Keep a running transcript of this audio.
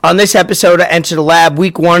On this episode of Enter the Lab,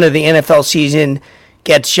 week 1 of the NFL season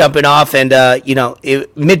gets jumping off, and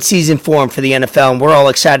mid-season form for the NFL, and we're all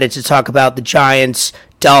excited to talk about the Giants,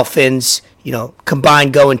 Dolphins,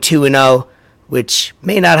 combined going 2-0, which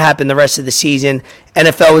may not happen the rest of the season.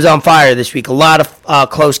 NFL was on fire this week. A lot of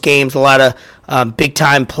close games, a lot of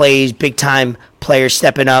big-time plays, big-time players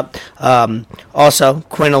stepping up. Also,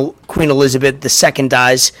 Queen Elizabeth II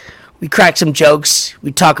dies. We crack some jokes.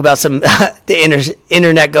 We talk about some the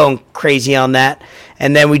internet going crazy on that.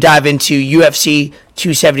 And then we dive into UFC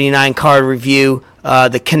 279 card review,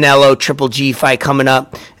 the Canelo Triple G fight coming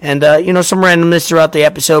up, and some randomness throughout the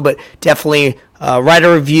episode. But definitely write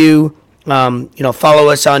a review. Follow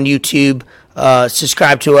us on YouTube.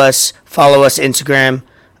 Subscribe to us. Follow us Instagram,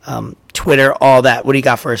 Twitter, all that. What do you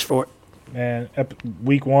got for us, Fort? Man,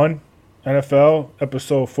 week 1, NFL,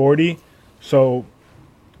 episode 40. So,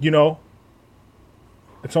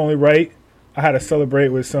 it's only right. I had to celebrate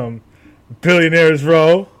with some Billionaires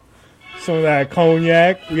Row, some of that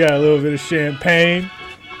cognac. We got a little bit of champagne.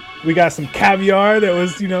 We got some caviar that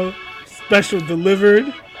was, special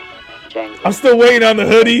delivered. I'm still waiting on the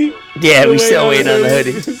hoodie. Yeah, we still waiting on the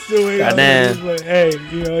hoodie. Still waiting on the hoodie. But hey,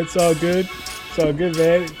 it's all good. It's all good,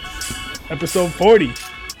 man. Episode 40.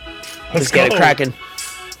 Let's get it cracking.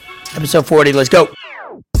 Episode 40, let's go.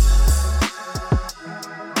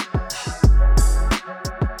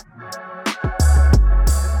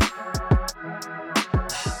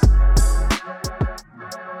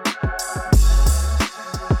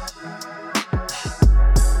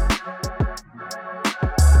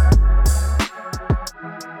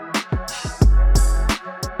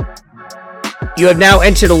 You have now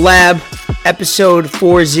entered the lab, episode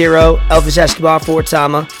 40, Elvis Escobar, Fort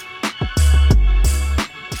Sama.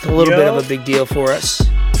 It's a little bit of a big deal for us.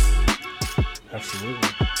 Absolutely.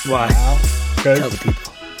 Why? Tell the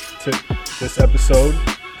people. This episode,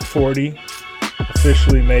 40,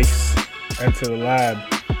 officially makes Enter the Lab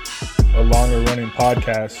a longer running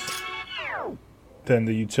podcast than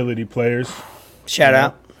the Utility Players. Shout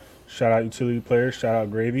out. Shout out Utility Players. Shout out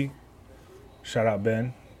Gravy. Shout out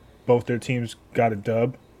Ben. Both their teams got a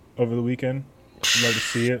dub over the weekend. Love to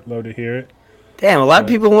see it. Love to hear it. Damn, a lot of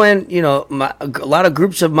people went, a lot of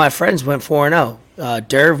groups of my friends went 4-0.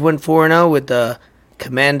 Derv went 4-0 with the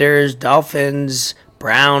Commanders, Dolphins,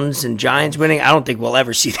 Browns, and Giants winning. I don't think we'll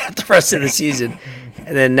ever see that the rest of the season.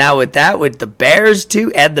 And then now with the Bears,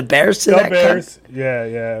 too. Add the Bears to that. Bears.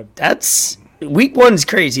 Yeah. That's... Week 1's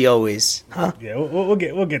crazy always, huh? Yeah, we'll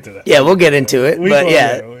get to that. Yeah, we'll get into it. But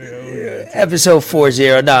episode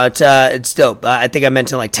 40. No, it's dope. I think I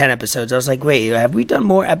mentioned like 10 episodes. I was like, wait, have we done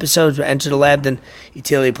more episodes with Enter the Lab than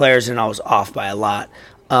Utility Players? And I was off by a lot.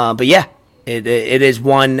 But yeah, it is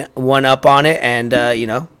one up on it, and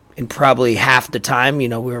in probably half the time,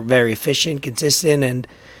 we're very efficient, consistent, and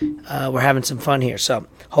we're having some fun here. So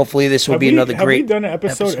hopefully this will be another great. Have we done an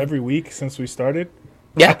episode every week since we started?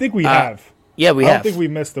 Yeah, I think we have. Yeah, we have. I don't think we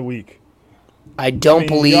missed a week. I don't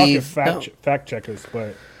believe... Y'all can fact check us,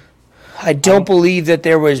 but... I don't believe that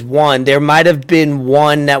there was one. There might have been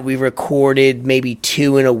one that we recorded, maybe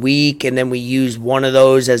 2 in a week, and then we used one of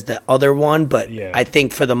those as the other one. But yeah. I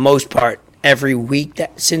think for the most part, every week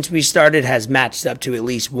that since we started has matched up to at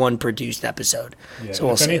least one produced episode. Yeah. So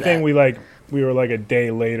we'll say anything, that. we were like a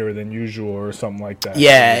day later than usual or something like that.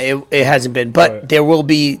 Yeah, it hasn't been. But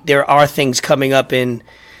there are things coming up in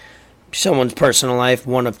someone's personal life,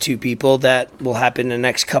 one of 2 people, that will happen in the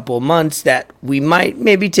next couple of months that we might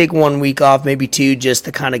maybe take 1 week off, maybe 2, just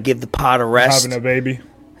to kind of give the pod a rest. Having a baby.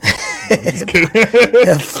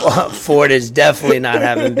 Ford is definitely not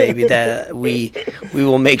having a baby. That we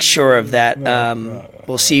will make sure of that.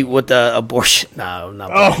 We'll see what the abortion. No,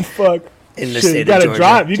 not. Oh fuck. In the state of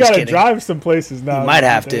Georgia. You gotta drive some places now. You might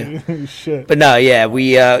have to. Shit. But no, yeah,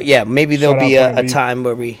 maybe there'll be a time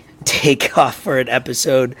where we take off for an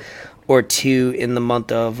episode or 2 in the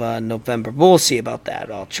month of November. But we'll see about that.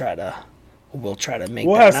 We'll try to make.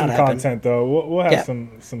 We'll that have some happen. content though. We'll have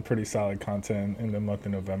some pretty solid content in the month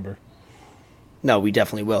of November. No, we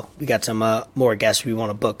definitely will. We got some more guests we want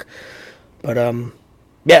to book. But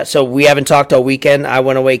yeah. So we haven't talked all weekend. I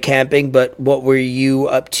went away camping. But what were you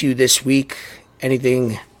up to this week?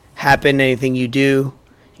 Anything happened? Anything you did?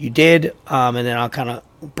 And then I'll kind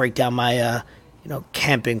of break down my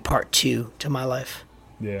camping part 2 to my life.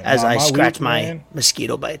 Yeah, as I scratch my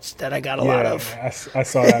mosquito bites that I got a lot of. I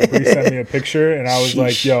saw that. Bree sent me a picture, and I was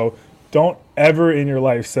like, yo, don't ever in your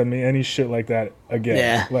life send me any shit like that again.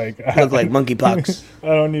 Yeah, I look like monkeypox. I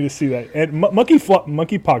don't need to see that. And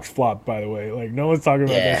monkeypox flopped, by the way. Like, no one's talking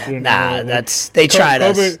about that shit. Nah, they tried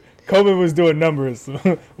us. COVID was doing numbers.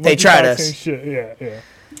 They tried us. Shit. Yeah.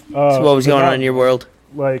 So what was going on in your world?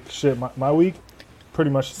 like shit. My week,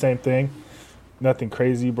 pretty much the same thing. Nothing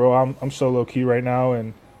crazy, bro. I'm so low key right now,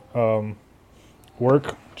 and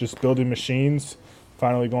work just building machines.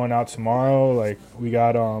 Finally going out tomorrow. Like we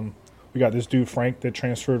got this dude Frank that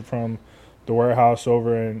transferred from the warehouse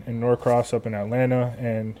over in Norcross up in Atlanta,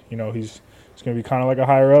 and he's gonna be kind of like a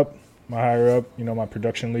my higher up, my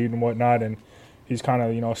production lead and whatnot, and he's kind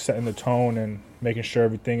of setting the tone and making sure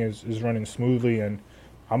everything is running smoothly, and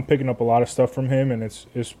I'm picking up a lot of stuff from him, and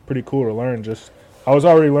it's pretty cool to learn. Just I was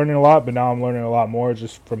already learning a lot, but now I'm learning a lot more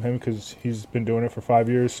just from him because he's been doing it for 5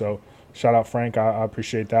 years. So shout out Frank, I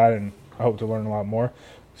appreciate that, and I hope to learn a lot more.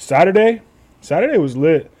 Saturday was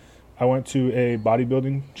lit. I went to a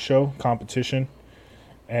bodybuilding show competition,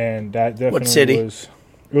 and that definitely What city? It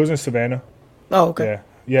was in Savannah. Oh, okay.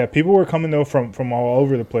 Yeah. People were coming though from all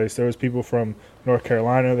over the place. There was people from North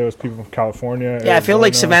Carolina. There was people from California. Yeah, I feel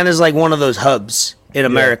like Savannah's like one of those hubs in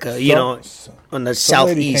America. On the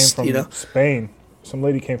southeast. Spain. Some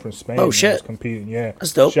lady came from Spain. Oh shit! Was competing. Yeah,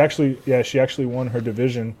 that's dope. She actually won her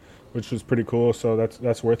division, which was pretty cool. So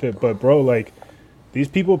that's worth it. But bro, like, these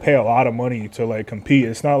people pay a lot of money to like compete.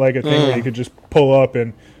 It's not like a thing where you could just pull up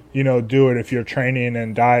and do it if you're training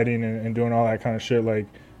and dieting and doing all that kind of shit. Like,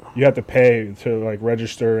 you have to pay to like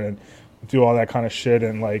register and do all that kind of shit,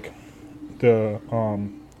 and like the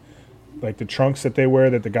trunks that they wear,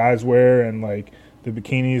 that the guys wear, and like the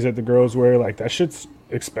bikinis that the girls wear, like that shit's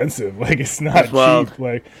expensive. Like, it's not cheap.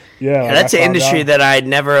 Like, yeah, like, that's an industry that I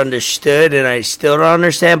never understood, and I still don't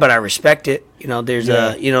understand, but I respect it. There's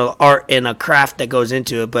a art and a craft that goes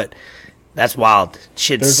into it, but that's wild.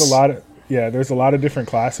 There's a lot of different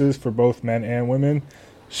classes for both men and women.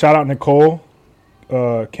 Shout out Nicole,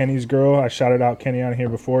 Kenny's girl. I shouted out Kenny on here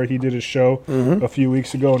before. He did a show a few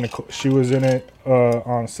weeks ago. Nicole, she was in it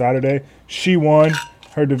on Saturday. She won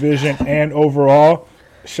her division and overall.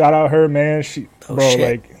 Shout out her, man.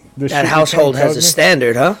 Like, that household has a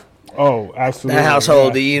standard, huh? Oh, absolutely. That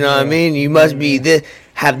household, what I mean? You must be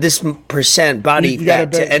have this percent body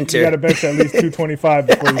fat to enter. You got to bench at least 225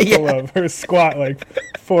 before you pull up. Her squat like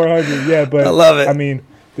 400. Yeah, but I love it. I mean,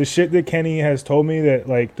 the shit that Kenny has told me, that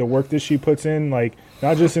like the work that she puts in, like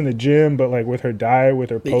not just in the gym, but like with her diet,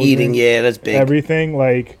 with her posing, eating, that's big. Everything,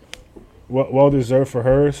 like, well deserved for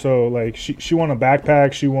her. So like she won a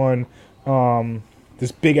backpack. She won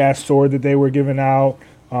this big ass sword that they were giving out.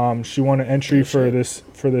 She won an entry for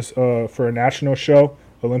a national show,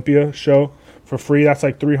 Olympia show, for free. That's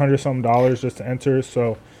like $300 something just to enter.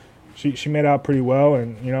 So she made out pretty well,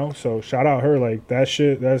 and so shout out her. Like, that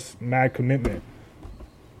shit, that's mad commitment.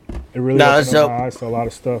 It really opened up my eyes to a lot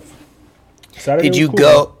of stuff. Saturday did you cool,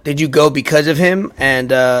 go? man. Did you go because of him and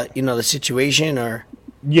the situation, or?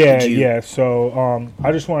 Yeah. So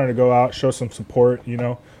I just wanted to go out, show some support.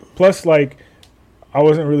 Plus, like, I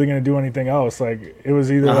wasn't really going to do anything else. Like, it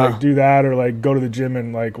was either like do that or like go to the gym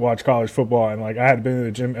and like watch college football. And like, I had been to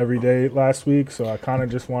the gym every day last week, so I kind of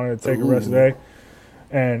just wanted to take a rest day.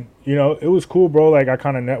 And it was cool, bro. Like, I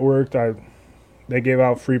kind of networked. They gave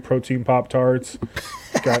out free protein Pop-Tarts.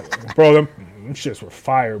 Bro, them shits were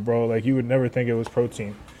fire, bro. Like, you would never think it was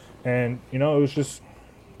protein. And it was just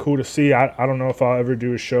cool to see. I don't know if I'll ever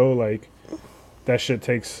do a show like. That shit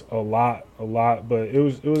takes a lot, but it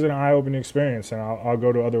was an eye-opening experience, and I'll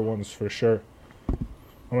go to other ones for sure.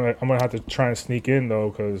 I'm gonna have to try and sneak in though,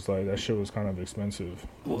 because like that shit was kind of expensive.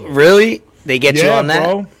 Really? They get you on that?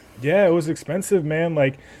 Bro. Yeah, it was expensive, man.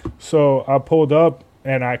 Like, so I pulled up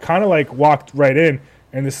and I kind of like walked right in,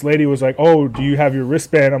 and this lady was like, "Oh, do you have your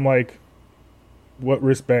wristband?" I'm like, "What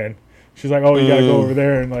wristband?" She's like, "Oh, you gotta go over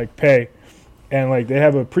there and like pay," and like they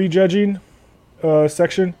have a prejudging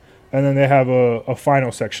section. And then they have a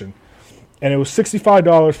final section. And it was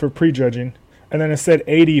 $65 for prejudging. And then it said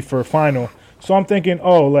 $80 for final. So I'm thinking,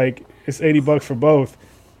 oh, like, it's $80 for both.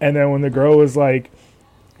 And then when the girl was like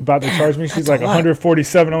about to charge me, she's like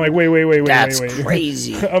 $147. I'm like, wait. That's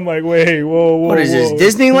crazy. I'm like, wait, whoa. What is this,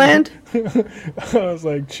 Disneyland? I was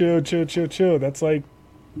like, chill. That's like,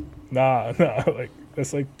 nah. Like,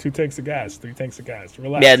 that's like 2 tanks of gas, 3 tanks of gas.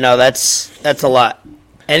 Relax. Yeah, no, that's a lot.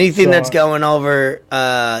 Anything that's going over,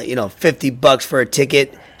 $50 for a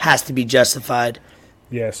ticket has to be justified.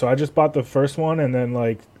 Yeah, so I just bought the first one, and then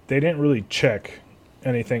like they didn't really check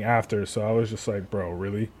anything after, so I was just like, bro,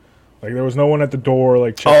 really? Like, there was no one at the door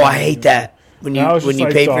like checking. Oh, I hate that when you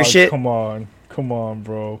pay for shit. Come on,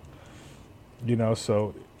 bro.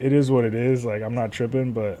 So it is what it is. Like, I'm not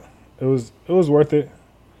tripping, but it was worth it.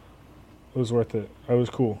 It was worth it. It was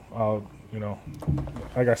cool.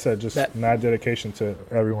 Like I said, just mad dedication to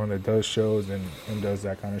everyone that does shows and does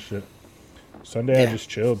that kind of shit. Sunday, I just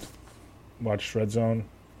chilled. Watched Red Zone.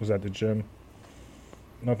 Was at the gym.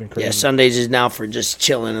 Nothing crazy. Yeah, Sundays is now for just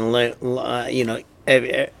chilling and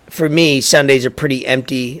for me, Sundays are pretty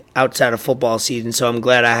empty outside of football season. So I'm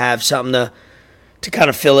glad I have something to kind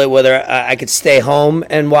of fill it. Whether I could stay home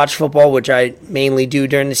and watch football, which I mainly do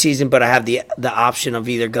during the season, but I have the option of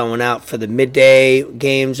either going out for the midday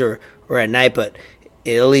games or at night. But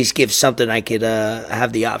it at least gives something I could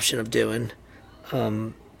have the option of doing.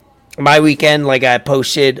 My weekend, like I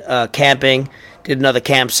posted, camping. Did another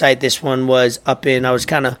campsite. This one was I was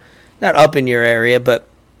kind of not up in your area, but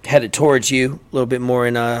headed towards you a little bit more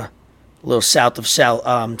in a little south of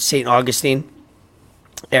St. Augustine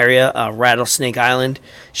area, Rattlesnake Island.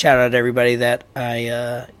 Shout out to everybody that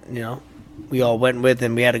we all went with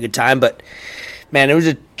and we had a good time. But man, it was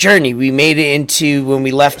a journey. We made it into when we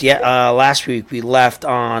left last week. We left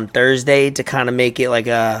on Thursday to kind of make it like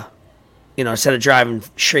instead of driving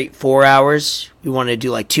straight 4 hours, we wanted to do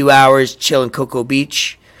like 2 hours, chill in Cocoa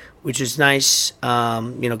Beach, which was nice.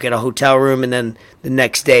 Get a hotel room and then the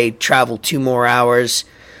next day travel 2 more hours.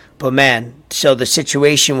 But man, so the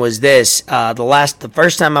situation was this: the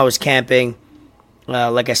first time I was camping,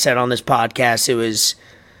 like I said on this podcast, it was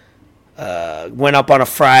went up on a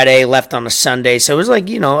Friday, left on a Sunday, so it was like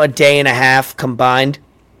a day and a half combined.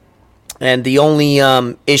 And the only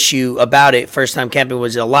issue about it, first time camping,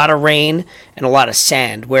 was a lot of rain and a lot of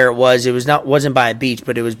sand. Where it wasn't by a beach,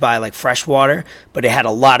 but it was by like fresh water. But it had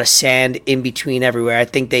a lot of sand in between everywhere. I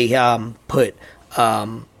think they put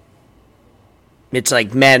it's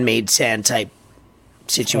like man-made sand type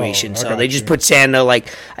situation. So they just put sand to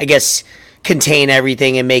I guess contain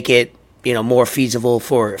everything and make it more feasible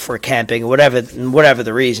for camping or whatever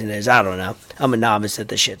the reason is. I don't know. I'm a novice at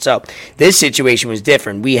this shit. So this situation was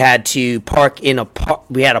different. We had to park in a park.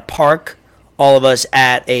 We had a park, all of us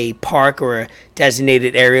at a park or a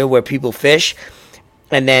designated area where people fish,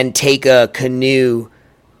 and then take a canoe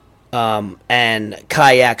and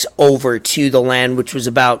kayaks over to the land, which was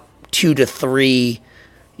about 2 to 3,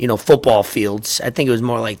 football fields. I think it was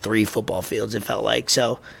more like 3 football fields, it felt like.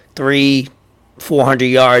 So 400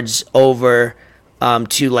 yards over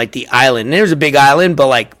to like the island. And it was a big island, but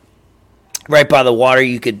like right by the water,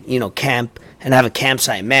 you could, camp and have a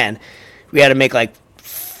campsite. Man, we had to make like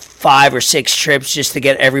 5 or 6 trips just to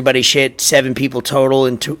get everybody shit. 7 people total,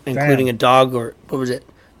 including a dog, or what was it?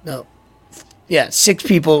 No. Yeah, 6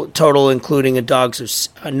 people total, including a dog, so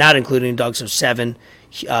not including dogs, so 7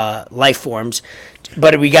 life forms.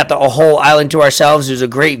 But we got the whole island to ourselves. It was a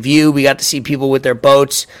great view. We got to see people with their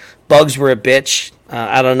boats. Bugs were a bitch.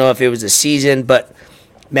 I don't know if it was a season, but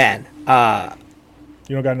man,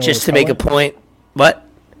 you don't got no just repellent? To make a point. What?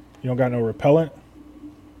 You don't got no repellent?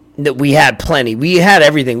 We had plenty. We had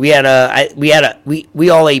everything. We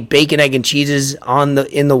all ate bacon, egg, and cheeses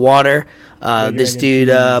in the water. This dude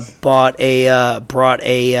brought a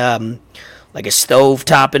like a stove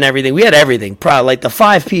top and everything. We had everything. Probably like the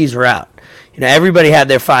 5 Ps were out. Everybody had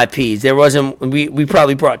their 5 Ps. There wasn't. We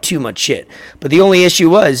probably brought too much shit. But the only issue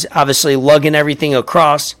was obviously lugging everything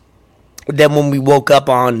across. Then when we woke up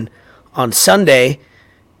on Sunday,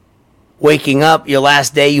 waking up your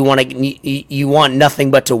last day, you want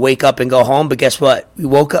nothing but to wake up and go home. But guess what? We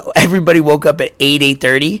woke up. Everybody woke up at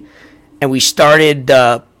 8:30, and we started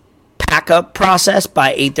the pack up process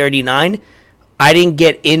by 8:39. I didn't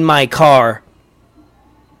get in my car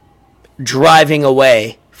driving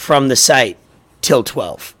away from the site till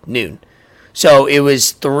 12 noon. So it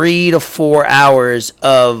was 3 to 4 hours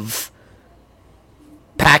of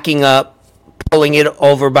packing up, pulling it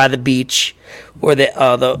over by the beach or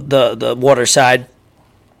the water side,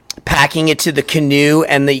 packing it to the canoe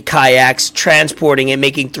and the kayaks, transporting it,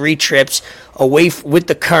 making 3 trips away with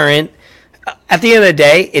the current. At the end of the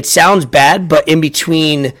day, it sounds bad, but in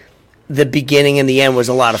between the beginning and the end was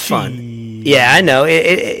a lot of fun. Yeah, I know.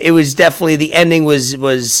 It was definitely, the ending was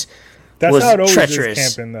That's was how it always treacherous.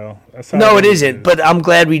 is camping, though. That's how No, it always isn't. is. But I'm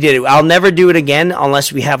glad we did it. I'll never do it again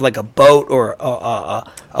unless we have like a boat or a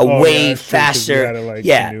way that's true, 'cause you faster. gotta, like,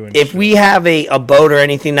 Yeah, canoe and if shit. we have a boat or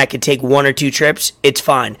anything that could take 1 or 2 trips, it's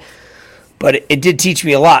fine. But it did teach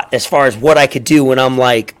me a lot as far as what I could do when I'm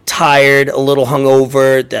like tired, a little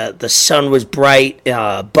hungover. The sun was bright,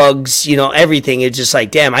 bugs, everything. It's just like,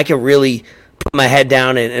 damn, I can really put my head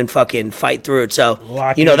down and fucking fight through it. So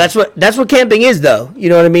Lock in. that's what camping is, though. You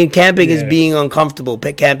know what I mean? Camping is Yeah. being uncomfortable.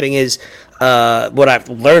 Camping is what I've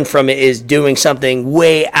learned from it is doing something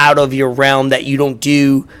way out of your realm that you don't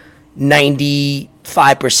do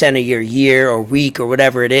 95% of your year or week or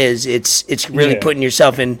whatever it is. It's really Yeah. putting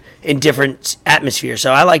yourself in different atmosphere.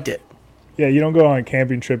 So I liked it. Yeah, you don't go on a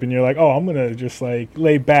camping trip and you're like, oh, I'm going to just like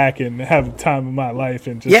lay back and have the time of my life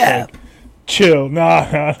and just Yeah. like chill.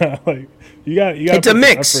 Nah. Like you got It's put a some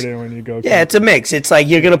mix. effort in when you go. Yeah, it's a mix. It's like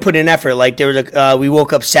you're gonna put in effort. Like there was we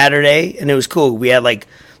woke up Saturday and it was cool. We had like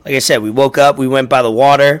I said, we woke up, we went by the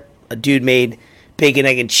water. A dude made bacon,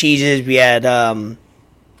 egg, and cheeses. We had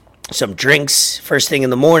some drinks first thing in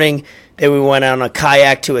the morning. Then we went on a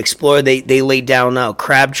kayak to explore. They laid down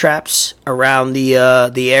crab traps around the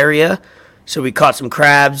area. So we caught some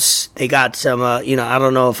crabs. They got some, I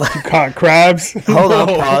don't know if I caught crabs. Hold on,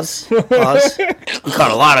 pause. We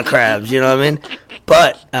caught a lot of crabs, you know what I mean?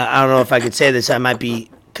 But I don't know if I could say this. I might be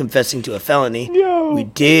confessing to a felony. Yo. We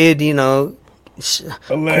did, according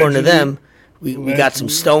to them, we got some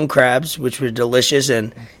stone crabs, which were delicious.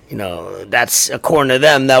 And, that's, according to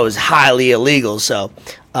them, that was highly illegal. So,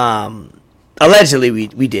 allegedly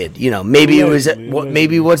we did. Maybe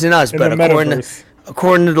maybe it wasn't us. But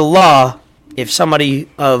according to the law, if somebody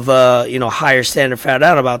of higher standard found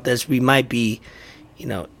out about this, we might be,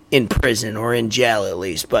 in prison or in jail at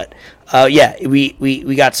least. But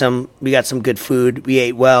we got some good food. We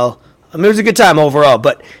ate well. It was a good time overall.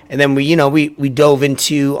 And then we dove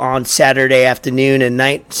into on Saturday afternoon and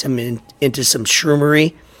night into some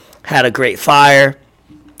shroomery. Had a great fire.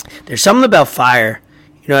 There's something about fire.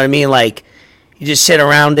 You know what I mean? Like you just sit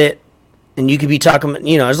around it. And you could be talking,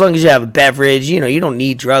 as long as you have a beverage, you don't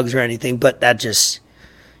need drugs or anything, but that just,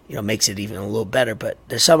 makes it even a little better. But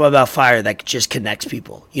there's something about fire that just connects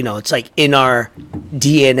people. It's like in our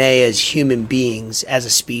DNA as human beings, as a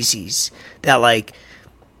species, that like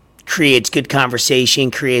creates good conversation,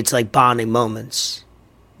 creates like bonding moments.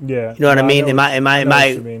 Yeah. You know what I mean? I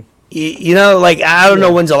like, I don't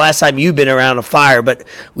know when's the last time you've been around a fire, but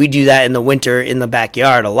we do that in the winter in the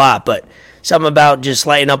backyard a lot. But something about just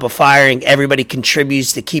lighting up a fire and everybody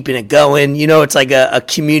contributes to keeping it going. It's like a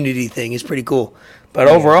community thing. It's pretty cool. But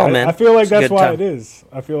overall, man, I feel like that's why it is.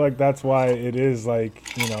 I feel like that's why it is like,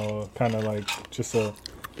 kind of like just a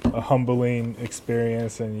humbling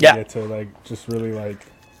experience. And you get to like just really like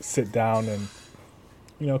sit down and,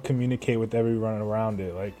 communicate with everyone around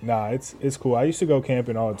it. Like, it's cool. I used to go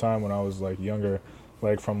camping all the time when I was like younger,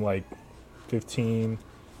 like from like 15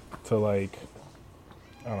 to like,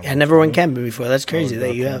 I never went camping before. That's crazy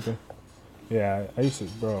that you have. Yeah, I used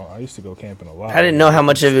to go camping a lot. I didn't know how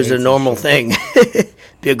much of it was a normal thing.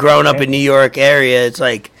 Growing up in New York area, it's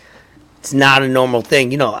like it's not a normal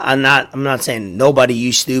thing. I'm not saying nobody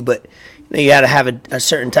used to, but you had to have a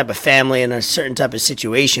certain type of family and a certain type of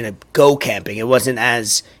situation to go camping. It wasn't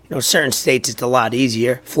as certain states it's a lot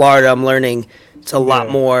easier. Florida, I'm learning it's a lot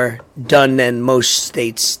more done than most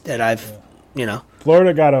states that I've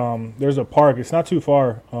Florida got there's a park. It's not too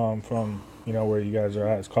far from where you guys are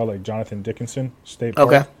at. It's called like Jonathan Dickinson State Park.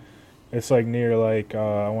 Okay. It's like near like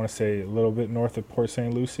I want to say a little bit north of Port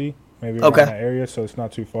St. Lucie, maybe around that area. So it's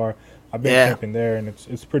not too far. I've been camping there, and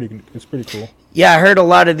it's pretty cool. Yeah, I heard a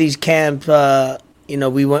lot of these camp.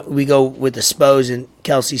 We go with the Spos, and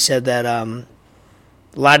Kelsey said that a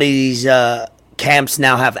lot of these camps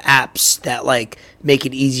now have apps that like make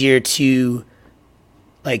it easier to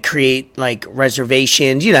like create like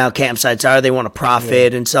reservations. You know how campsites are, they want to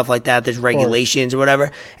profit and stuff like that. There's regulations or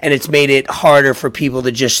whatever, and it's made it harder for people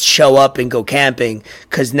to just show up and go camping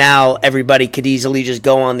because now everybody could easily just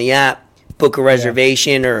go on the app, book a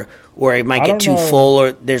reservation, or it might get too full,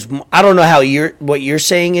 or I don't know how what you're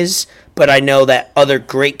saying is, but I know that other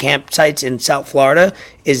great campsites in South Florida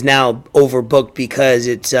is now overbooked because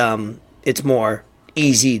it's more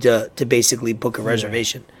easy to basically book a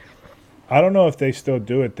reservation. I don't know if they still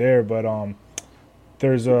do it there, but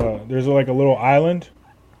there's like a little island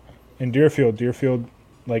in Deerfield,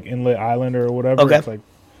 like Inlet Island or whatever. Okay. It's like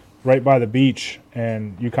right by the beach,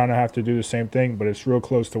 and you kind of have to do the same thing, but it's real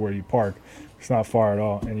close to where you park. It's not far at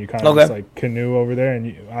all, and you kind of just like canoe over there.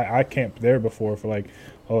 And I camped there before for like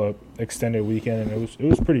a extended weekend, and it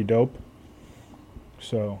was pretty dope.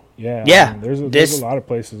 So yeah. I mean, there's a lot of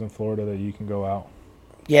places in Florida that you can go out.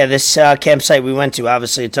 Yeah, this campsite we went to,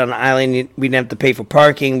 obviously it's on an island. We didn't have to pay for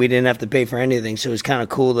parking. We didn't have to pay for anything. So it was kind of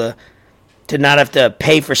cool to not have to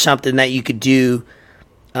pay for something that you could do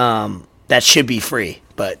that should be free.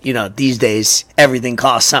 But, these days, everything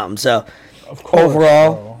costs something. So of course,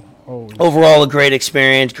 overall, a great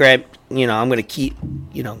experience. Great, I'm going to keep,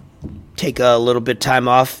 take a little bit of time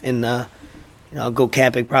off in the, I'll go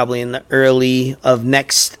camping probably in the early of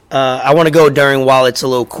next. I want to go while it's a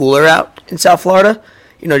little cooler out in South Florida.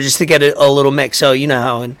 Just to get a little mix. So,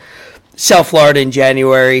 how in South Florida in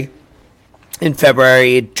January, in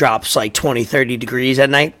February, it drops like 20, 30 degrees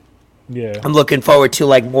at night. Yeah. I'm looking forward to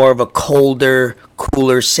like more of a colder,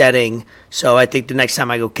 cooler setting. So I think the next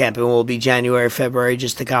time I go camping will be January, February,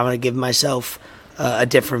 just to kind of give myself a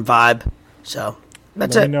different vibe. So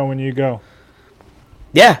that's it. Let me know when you go.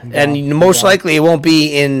 Yeah, and most likely it won't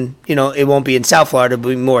be in South Florida. It'll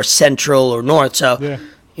be more central or north. So,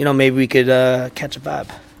 maybe we could catch a vibe.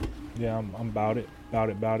 Yeah, I'm about it.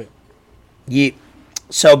 Yeah.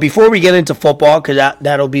 So before we get into football, because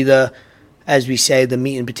that'll be as we say, the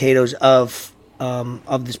meat and potatoes of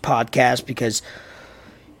this podcast, because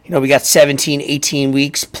we got 17, 18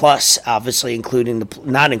 weeks plus, obviously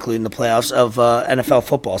not including the playoffs of NFL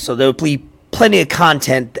football. So there'll be plenty of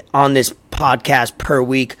content on this podcast per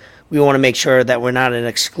week. We want to make sure that we're not an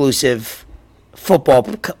exclusive football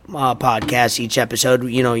podcast each episode.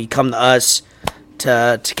 You come to us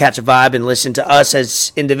to catch a vibe and listen to us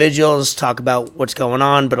as individuals talk about what's going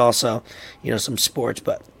on, but also some sports.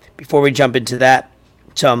 But before we jump into that,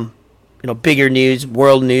 some bigger news,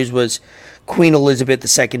 world news, was Queen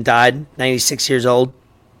Elizabeth II died, 96 years old.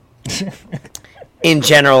 In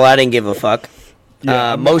general, I didn't give a fuck.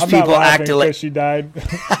 Yeah, most people acted like she died.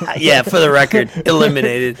 Yeah, for the record,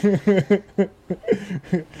 eliminated.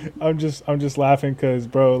 I'm just laughing because,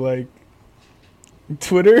 bro, like,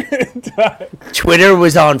 Twitter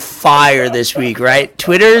was on fire this week, right?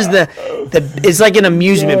 Twitter is it's like an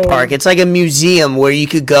amusement park. It's like a museum where you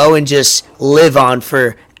could go and just live on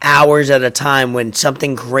for hours at a time when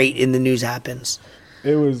something great in the news happens.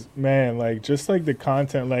 It was, man, like, just like the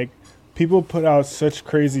content, like, people put out such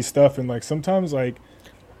crazy stuff, and like sometimes, like,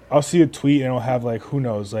 I'll see a tweet and it'll have, like, who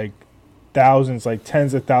knows, like, thousands, like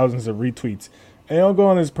tens of thousands of retweets, and I'll go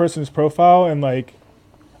on this person's profile and, like,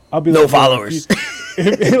 I'll be no like, followers.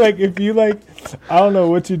 If you like, I don't know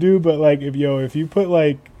what you do, but like, if you put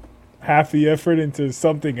like half the effort into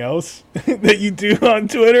something else that you do on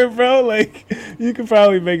Twitter, bro, like, you could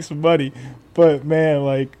probably make some money. But man,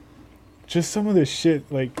 like, just some of this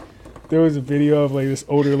shit, like, there was a video of like this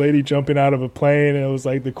older lady jumping out of a plane, and it was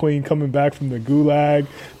like the Queen coming back from the gulag.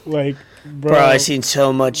 Like, bro, I seen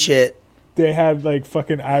so much shit. They had like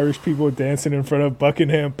fucking Irish people dancing in front of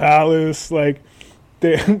Buckingham Palace. Like,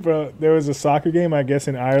 bro, there was a soccer game, I guess,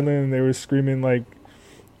 in Ireland, and they were screaming like,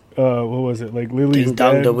 what was it? Like, Lily's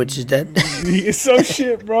dead. The witch is dead. It's so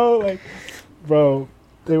shit, bro. Like, bro,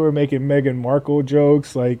 they were making Meghan Markle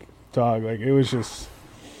jokes. Like, dog, like, it was just,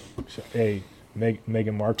 hey,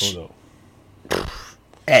 Meghan Markle though.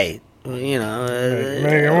 Hey,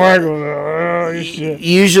 Meghan Markle though. Oh, shit.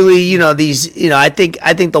 Usually, these, I think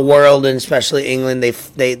the world, and especially England,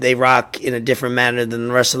 they rock in a different manner than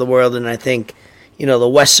the rest of the world, and I think, the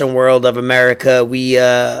Western world of America, we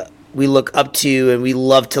look up to, and we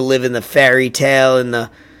love to live in the fairy tale and the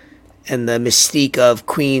mystique of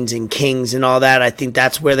queens and kings and all that. I think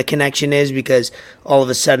that's where the connection is, because all of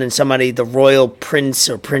a sudden the royal prince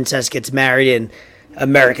or princess gets married and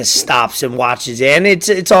America stops and watches it. And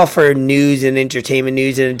it's all for news and entertainment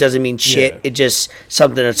news, and it doesn't mean shit. Yeah. It's just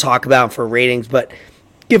something to talk about for ratings. But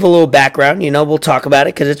give a little background, we'll talk about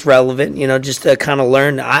it because it's relevant, just to kind of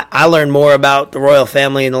learn. I learned more about the royal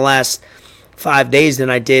family in the last 5 days than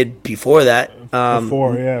I did before that.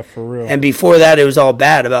 Yeah, for real. And before that, it was all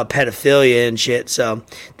bad about pedophilia and shit. So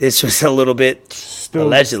this was a little bit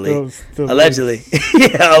allegedly. Allegedly.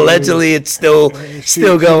 Yeah, allegedly it's still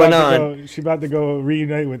going on. She about to go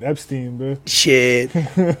reunite with Epstein, bro. Shit.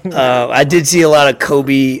 I did see a lot of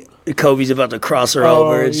Kobe. Kobe's about to cross her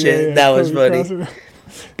over and shit. Yeah, that was funny.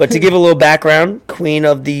 But to give a little background, Queen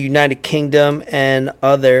of the United Kingdom and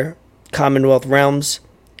other Commonwealth realms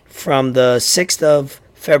from the 6th of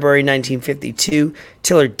February 1952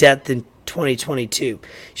 till her death in 2022.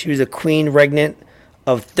 She was a queen regnant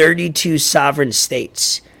of 32 sovereign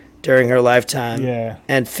states during her lifetime,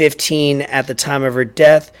 and 15 at the time of her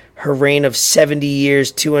death. Her reign of 70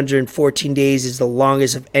 years, 214 days is the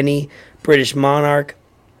longest of any British monarch,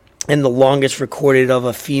 and the longest recorded of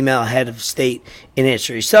a female head of state in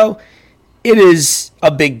history. So it is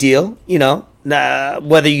a big deal,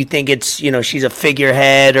 whether you think it's, she's a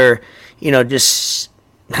figurehead or, just,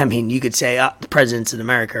 I mean, you could say the presidents in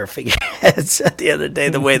America are figureheads at the end of the day,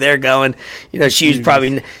 the way they're going. She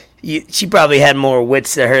probably had more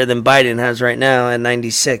wits to her than Biden has right now at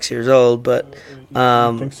 96 years old. But,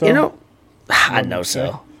 think so? I know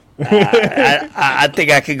so. I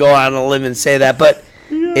think I could go out on a limb and say that, but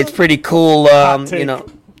it's pretty cool, hot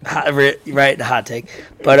take.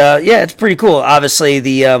 But it's pretty cool. Obviously,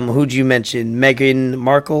 the who'd you mention? Meghan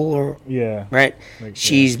Markle, right?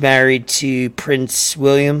 She's married to Prince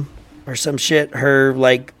William or some shit. Her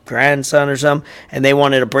like grandson or something, and they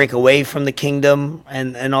wanted to break away from the kingdom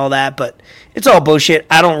and all that. But it's all bullshit.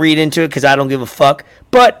 I don't read into it because I don't give a fuck.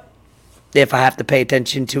 But if I have to pay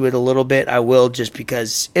attention to it a little bit, I will, just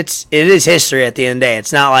because it is history at the end of the day.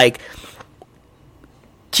 It's not like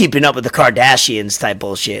keeping up with the Kardashians type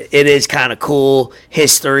bullshit. It is kind of cool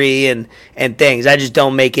history and things. I just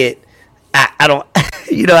don't make it. I don't.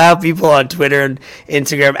 You know how people on Twitter and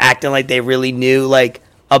Instagram acting like they really knew like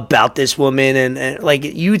about this woman and like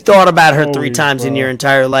you thought about her 3 times in your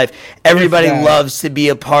entire life. Everybody loves to be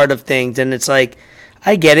a part of things, and it's like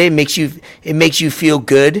I get it. It makes you feel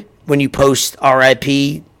good when you post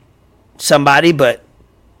RIP somebody, but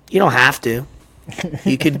you don't have to.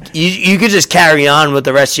 You could just carry on with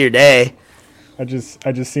the rest of your day. I just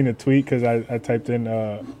seen a tweet because I typed in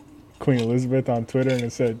Queen Elizabeth on Twitter, and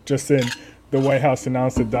it said, just in, the White House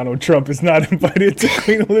announced that Donald Trump is not invited to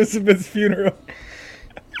Queen Elizabeth's funeral.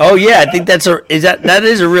 Oh yeah, I think that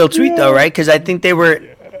is a real tweet though, right? Because I think they were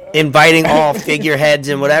inviting all figureheads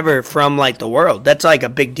and whatever from like the world. That's like a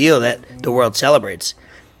big deal that the world celebrates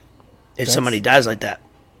if somebody dies like that.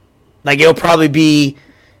 Like it'll probably be,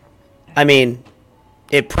 I mean,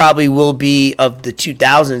 it probably will be of the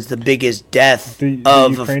 2000s the biggest death the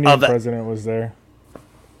Ukrainian president was there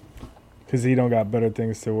because he don't got better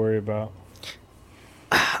things to worry about.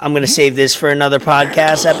 I'm going to save this for another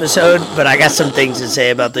podcast episode, but I got some things to say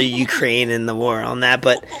about the Ukraine and the war on that.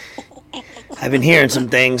 But I've been hearing some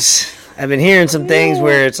things.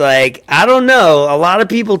 Where it's like, I don't know. A lot of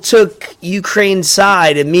people took Ukraine's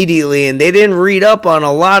side immediately, and they didn't read up on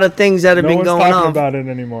a lot of things that have been going on. No one's talking about it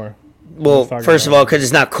anymore. Well, first of all, because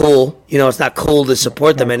it's not cool. You know, it's not cool to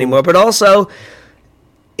support them anymore. But also,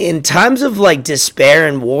 in times of like despair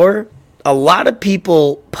and war, a lot of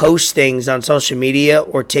people post things on social media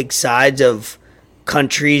or take sides of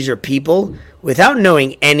countries or people without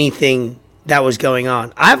knowing anything that was going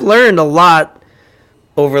on. I've learned a lot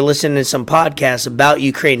over listening to some podcasts about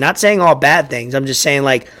Ukraine. Not saying all bad things. I'm just saying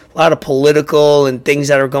like a lot of political and things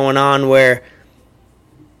that are going on where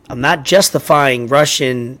I'm not justifying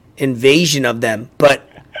Russian invasion of them, but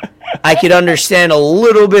I could understand a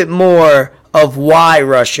little bit more of why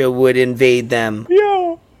Russia would invade them.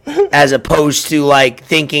 As opposed to like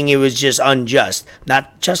thinking it was just unjust.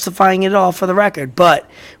 Not justifying it all for the record, but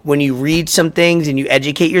when you read some things and you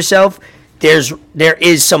educate yourself, there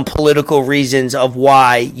is some political reasons of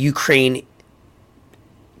why Ukraine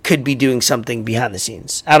could be doing something behind the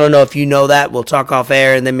scenes. I don't know if you know that. We'll talk off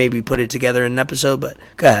air and then maybe put it together in an episode, but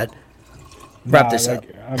go ahead. Wrap this up.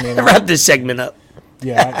 I mean, wrap this segment up.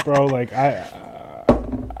 Yeah, bro, like I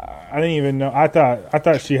didn't even know. I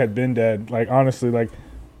thought she had been dead. Like honestly, like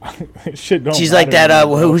shit don't. She's like that.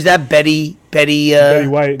 Who's that? Betty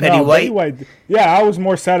White. Betty White. Yeah, I was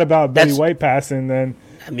more sad about Betty White passing than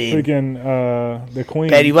freaking the Queen.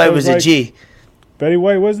 Betty White was like, a G. Betty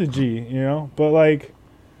White was a G, you know. But like,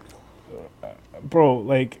 bro,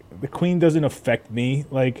 like the Queen doesn't affect me.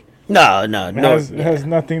 Like, no. It has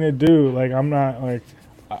nothing to do. Like, I'm not like.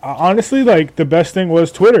 Honestly, like the best thing was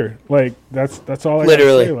Twitter. Like that's all I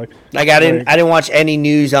literally. Gotta say. Like I didn't watch any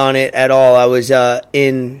news on it at all. I was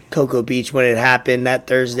in Cocoa Beach when it happened that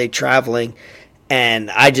Thursday traveling, and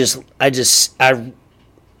I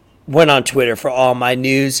went on Twitter for all my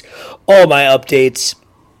news, all my updates,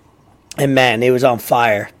 and man, it was on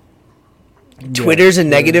fire. Yeah, Twitter's a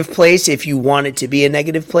negative place if you want it to be a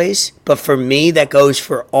negative place, but for me, that goes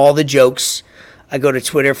for all the jokes. I go to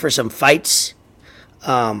Twitter for some fights.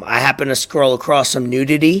 I happen to scroll across some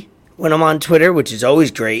nudity when I'm on Twitter, which is always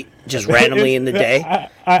great, just randomly in the day.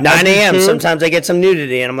 9 a.m. Sometimes I get some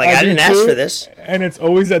nudity, and I'm like, I didn't ask for this. And it's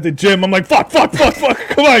always at the gym. I'm like, fuck.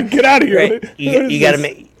 Come on, get out of here. Right. You got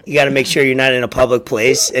to make sure you're not in a public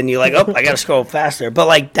place, and you're like, oh, I got to scroll faster. But,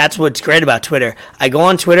 like, that's what's great about Twitter. I go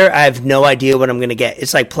on Twitter, I have no idea what I'm going to get.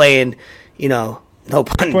 It's like playing, no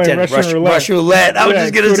pun intended, Russian roulette. I was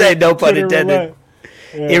just going to say no pun intended. Roulette.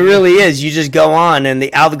 Yeah. It really is. You just go on, and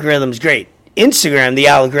the algorithm's great. Instagram, the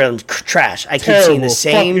algorithm's trash. I keep seeing the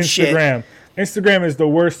same shit. Instagram is the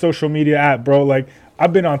worst social media app, bro. Like,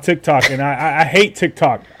 I've been on TikTok, and I hate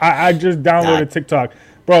TikTok. I just downloaded TikTok.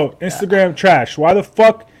 Bro, Instagram trash. Why the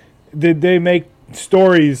fuck did they make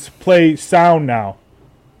stories play sound now?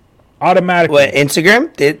 Automatically. What,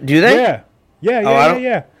 Instagram? Do they?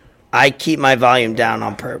 Yeah. I keep my volume down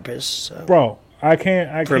on purpose. So. Bro, I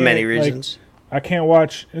can't. For many reasons. I can't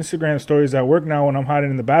watch Instagram stories at work now when I'm hiding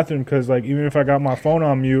in the bathroom because, like, even if I got my phone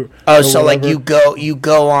on mute. Oh, so whatever, like you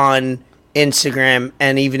go on Instagram,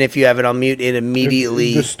 and even if you have it on mute, it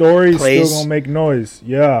immediately the story's plays. Still gonna make noise.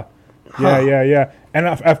 Yeah. And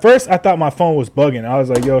at first, I thought my phone was bugging. I was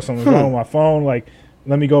like, "Yo, something's wrong with my phone." Like,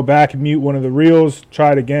 let me go back and mute one of the reels.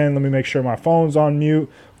 Try it again. Let me make sure my phone's on mute.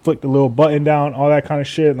 Flick the little button down. All that kind of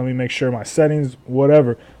shit. Let me make sure my settings,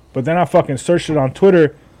 whatever. But then I fucking searched it on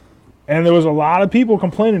Twitter. And there was a lot of people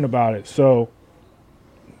complaining about it. So,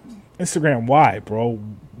 Instagram, why, bro?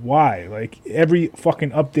 Why? Like, every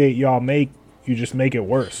fucking update y'all make, you just make it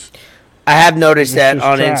worse. I have noticed that just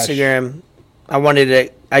on trash. Instagram.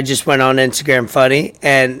 I just went on Instagram Funny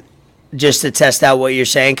and just to test out what you're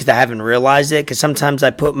saying because I haven't realized it. Because sometimes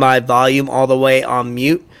I put my volume all the way on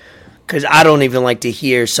mute because I don't even like to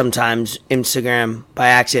hear sometimes Instagram by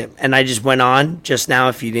accident. And I just went on just now.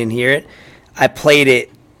 If you didn't hear it, I played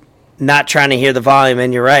it, not trying to hear the volume.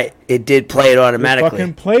 And you're right, it did play it automatically. It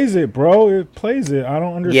fucking plays it, bro. It plays it. I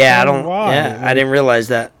don't understand. Yeah, I don't. why. Yeah, I didn't realize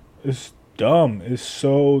that. It's dumb. It's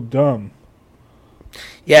so dumb.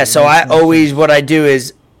 Yeah, so what I do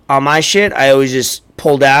is on my shit, I always just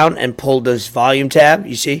pull down and pull this volume tab.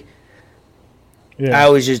 You see? Yeah. I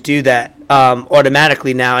always just do that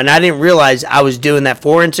automatically now, and I didn't realize I was doing that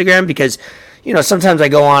for Instagram because, sometimes I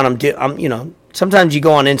go on. Sometimes you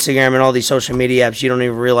go on Instagram and all these social media apps, you don't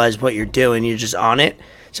even realize what you're doing. You're just on it.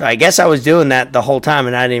 So I guess I was doing that the whole time,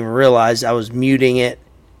 and I didn't even realize I was muting it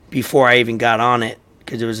before I even got on it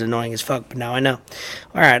because it was annoying as fuck. But now I know.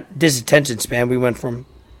 All right, disattention span. We went from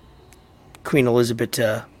Queen Elizabeth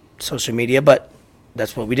to social media, but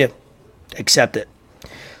that's what we do. Accept it.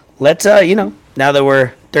 Let's, now that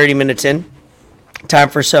we're 30 minutes in, time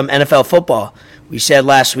for some NFL football. We said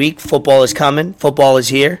last week, football is coming. Football is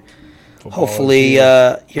here. Hopefully,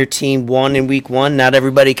 your team won in week 1. Not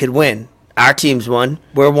everybody could win. Our team's won.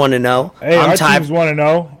 We're 1-0. Hey, our team's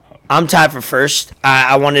 1-0. I'm tied for first.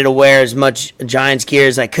 I wanted to wear as much Giants gear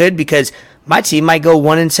as I could because my team might go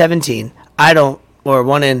 1-17. I don't. Or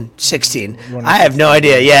 1-16. I have no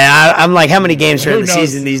idea. Yeah, I'm like, how many games are in the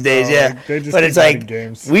season these days? Yeah, but it's like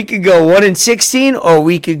we could go 1-16, or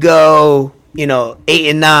we could go,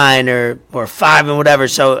 8-9, or 5 and whatever.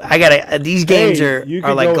 So I gotta. These games are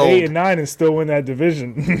like gold. You could go 8-9 and still win that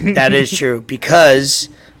division. That is true because,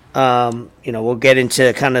 we'll get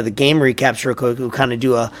into kind of the game recaps real quick. We'll kind of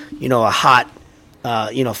do a hot.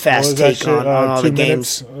 Fast take on all the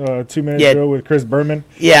games. 2 minutes ago with Chris Berman.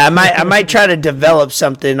 Yeah, I might try to develop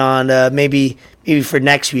something on maybe for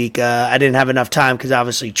next week. I didn't have enough time because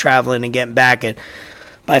obviously traveling and getting back, and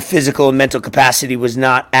my physical and mental capacity was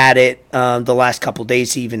not at it the last couple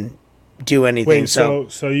days to even do anything. Wait,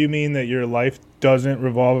 so you mean that your life doesn't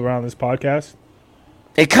revolve around this podcast?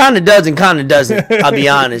 It kind of does and kind of doesn't. I'll be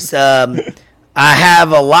honest. I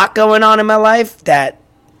have a lot going on in my life that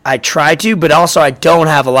I try to, but also I don't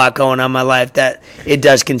have a lot going on in my life that it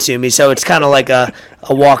does consume me. So it's kind of like a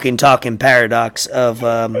walking, talking paradox of,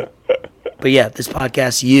 but yeah, this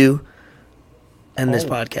podcast, you, and this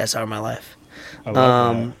podcast are my life. I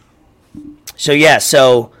love that.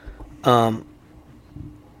 So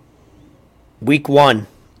week 1,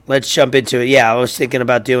 let's jump into it. Yeah, I was thinking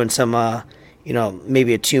about doing some,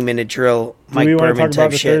 maybe a 2-minute drill, Mike Do we want Berman to talk type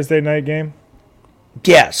about the shit. Thursday night game?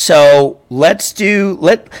 Yeah, so let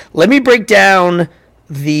me break down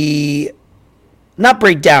not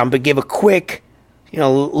break down, but give a quick,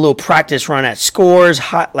 little practice run at scores,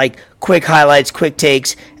 like quick highlights, quick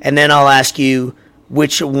takes, and then I'll ask you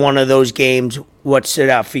which one of those games, what stood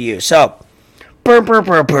out for you. So,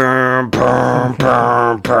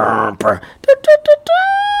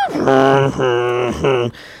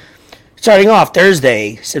 starting off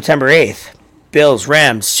Thursday, September 8th. Bills,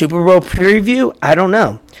 Rams, Super Bowl preview? I don't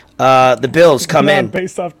know. The Bills come in.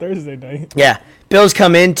 Based off Thursday night. Yeah. Bills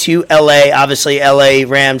come into L.A. Obviously, L.A.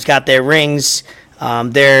 Rams got their rings.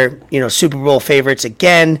 They're, Super Bowl favorites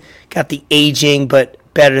again. Got the aging, but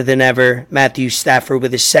better than ever. Matthew Stafford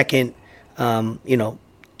with his second,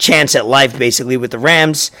 chance at life, basically, with the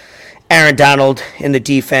Rams. Aaron Donald in the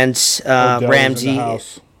defense. Ramsey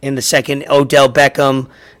in the second. Odell Beckham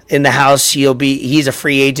in the house. He's a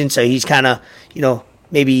free agent, so he's kind of,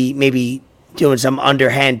 maybe doing some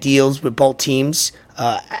underhand deals with both teams.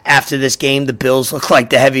 After this game, the Bills look like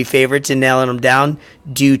the heavy favorites and nailing them down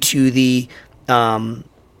due to the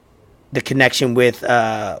connection with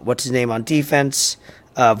what's his name on defense,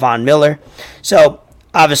 Von Miller. So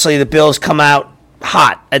obviously the Bills come out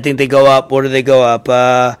hot. I think they go up. What do they go up?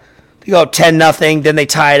 They go up 10-0. Then they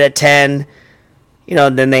tie it at 10.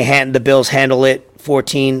 Then the Bills handle it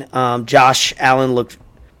 14. Josh Allen looked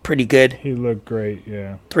pretty good. He looked great,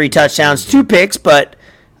 yeah. 3 touchdowns, 2 picks, but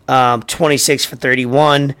 26 for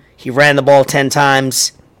 31. He ran the ball 10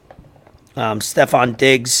 times. Stephon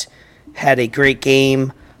Diggs had a great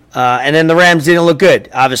game. And then the Rams didn't look good.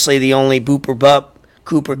 Obviously, the only Cooper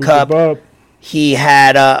Kupp. He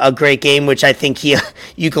had a great game, which I think you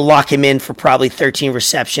could lock him in for probably 13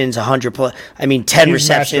 receptions, 100 plus. 10 He's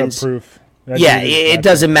receptions. Matchup proof. Yeah, it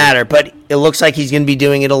doesn't matter, but it looks like he's going to be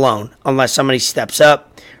doing it alone unless somebody steps up.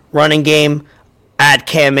 Running game, add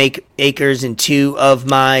Cam Akers in 2 of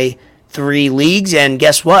my 3 leagues, and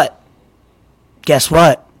guess what?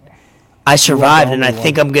 I survived, and I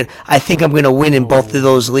think I'm gonna win in both of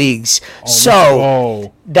those leagues.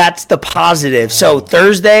 So that's the positive. So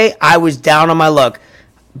Thursday, I was down on my luck.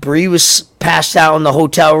 Bree was passed out in the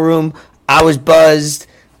hotel room. I was buzzed.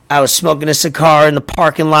 I was smoking a cigar in the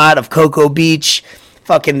parking lot of Cocoa Beach.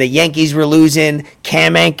 Fucking the Yankees were losing.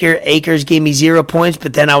 Cam Akers gave me 0 points,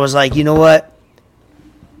 but then I was like, you know what?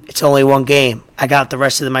 It's only one game. I got the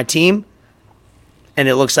rest of my team, and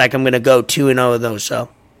it looks like I'm going to go 2-0 of those. So,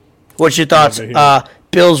 what's your thoughts?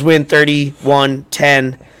 Bills win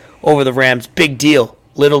 31-10 over the Rams. Big deal.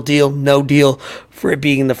 Little deal. No deal for it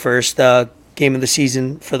being the first game of the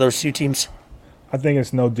season for those two teams. I think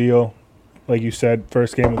it's no deal. Like you said,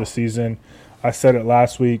 first game of the season. I said it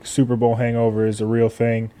last week. Super Bowl hangover is a real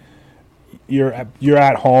thing. You're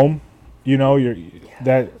at home.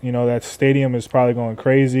 That stadium is probably going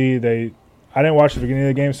crazy. I didn't watch the beginning of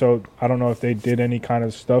the game, so I don't know if they did any kind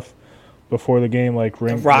of stuff before the game, like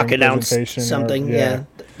The Rock announced something. The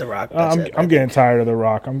Rock. I'm getting tired of The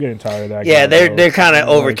Rock. I'm getting tired of that. Yeah, they're kind of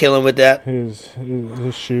overkilling with that. His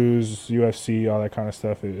shoes, UFC, all that kind of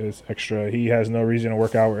stuff is extra. He has no reason to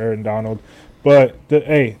work out with Aaron Donald. But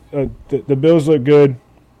the Bills look good.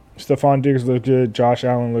 Stephon Diggs looks good. Josh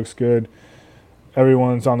Allen looks good.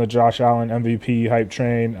 Everyone's on the Josh Allen MVP hype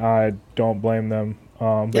train. I don't blame them.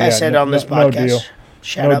 I said on this podcast.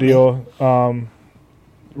 No deal.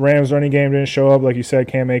 Rams running game didn't show up. Like you said,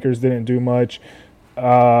 Cam Akers didn't do much.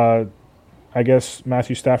 I guess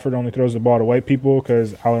Matthew Stafford only throws the ball to white people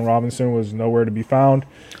because Allen Robinson was nowhere to be found.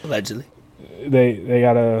 Allegedly. They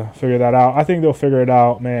got to figure that out. I think they'll figure it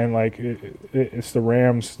out, man. Like, it's the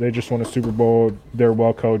Rams. They just won a Super Bowl. They're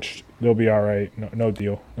well coached. They'll be all right. No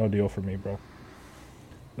deal. No deal for me, bro.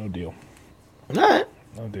 No deal. All right.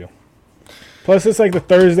 No deal. Plus, it's like the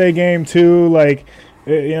Thursday game, too. Like,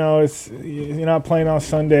 you're not playing on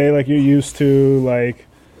Sunday like you're used to. Like,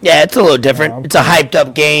 yeah, it's a little different. It's a hyped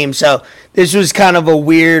up game. So this was kind of a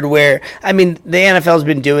weird the NFL's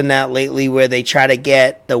been doing that lately where they try to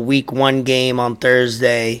get the week 1 game on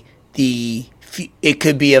Thursday. It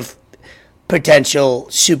could be a potential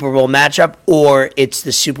Super Bowl matchup, or it's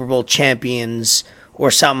the Super Bowl champions or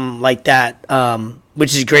something like that,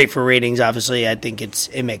 which is great for ratings. Obviously, I think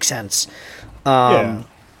it makes sense. Yeah.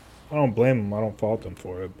 I don't blame them. I don't fault them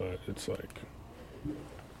for it, but it's like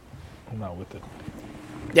I'm not with it.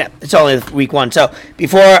 Yeah, it's only week 1. So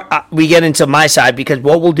before we get into my side, because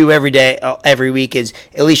what we'll do every week is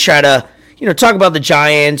at least try to talk about the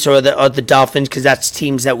Giants or the Dolphins, because that's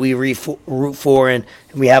teams that we root for, and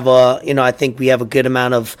we have I think we have a good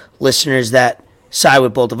amount of listeners that side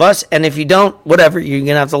with both of us. And if you don't, whatever, you're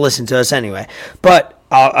gonna have to listen to us anyway. But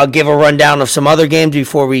I'll give a rundown of some other games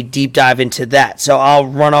before we deep dive into that. So I'll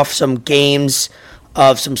run off some games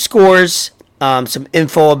of some scores. Some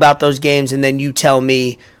info about those games, and then you tell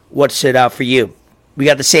me what stood out for you. We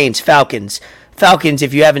got the Saints, Falcons. Falcons,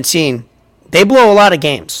 if you haven't seen, they blow a lot of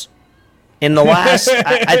games. In the last,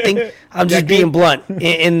 I think I'm just being blunt.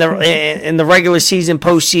 In the regular season,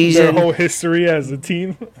 postseason, their whole history as a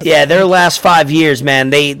team. Yeah, their last 5 years,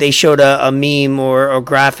 man. They showed a meme or a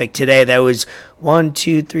graphic today that was 1,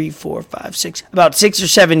 2, 3, 4, 5, 6, about 6 or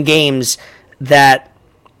 7 games that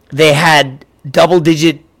they had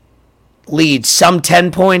double-digit leads, some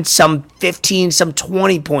 10 points, some 15, some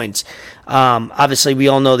 20 points. Obviously, we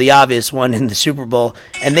all know the obvious one in the Super Bowl,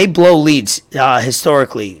 and they blow leads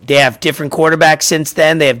historically. They have different quarterbacks since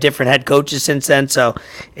then. They have different head coaches since then. So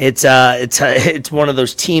it's one of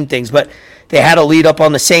those team things. But they had a lead up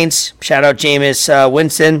on the Saints. Shout out Jameis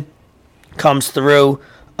Winston comes through.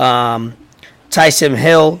 Tyson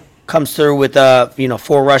Hill comes through with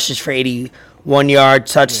 4 rushes for 81 yard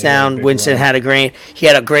touchdown. Yeah, Winston had a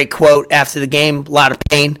great quote after the game. A lot of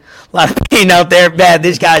pain out there. Man,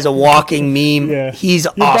 this guy's a walking meme. Yeah. He's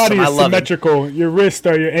your awesome. Body is I love symmetrical. Your wrist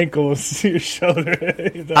or your ankles, your shoulder.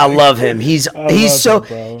 I love him. He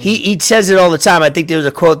says it all the time. I think there was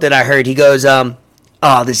a quote that I heard. He goes,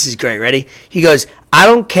 this is great. Ready? He goes, I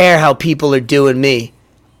don't care how people are doing me.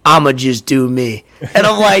 I'ma just do me. And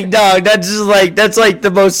I'm like, dog, that's like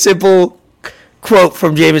the most simple quote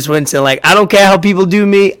from Jameis Winston. Like, I don't care how people do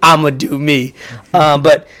me, I'ma do me.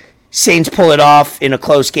 But Saints pull it off in a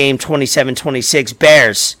close game, 27-26.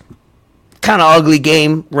 Bears, kind of ugly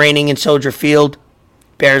game, raining in Soldier Field.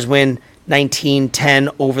 Bears win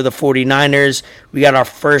 19-10 over the 49ers. We got our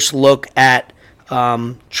first look at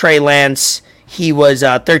Trey Lance. He was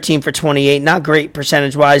 13 for 28, not great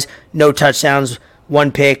percentage-wise, no touchdowns,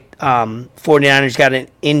 1 pick. 49ers got an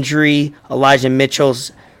injury. Elijah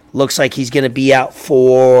Mitchell's looks like he's going to be out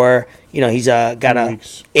for, He's got 8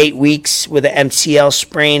 weeks. 8 weeks with an MCL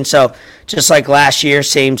sprain. So just like last year,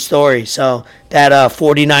 same story. So that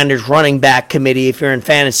 49ers running back committee, if you're in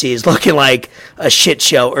fantasy, is looking like a shit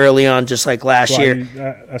show early on, just like last year.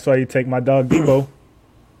 That's why you take my dog Debo.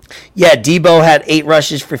 Yeah, Debo had 8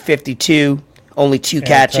 rushes for 52, only 2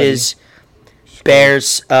 catches.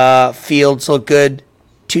 Bears, Fields look good.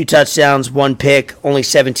 2 touchdowns, 1 pick, only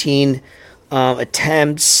 17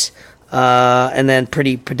 attempts. And then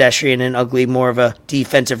pretty pedestrian and ugly, more of a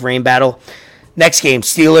defensive rain battle. Next game,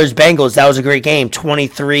 Steelers-Bengals. That was a great game.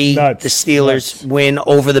 23, Nuts. the Steelers win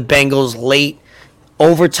over the Bengals late.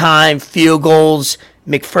 Overtime, field goals.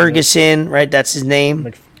 McFerguson, right? That's his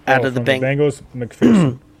name. Out of the Bengals,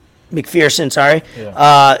 McPherson. McPherson, sorry.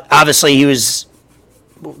 Yeah. Obviously, he was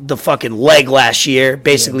the fucking leg last year,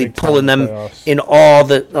 basically pulling them playoffs. in all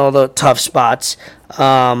the tough spots.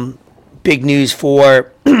 Big news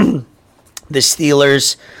for the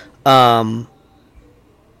Steelers.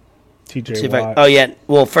 TJ Watt.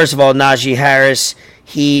 Well, first of all, Najee Harris,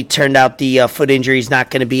 he turned out the foot injury is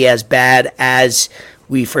not going to be as bad as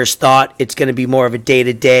we first thought. It's going to be more of a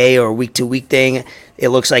day-to-day or week-to-week thing. It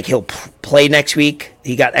looks like he'll play next week.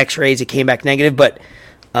 He got x-rays. It came back negative. But,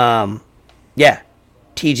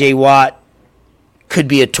 TJ Watt could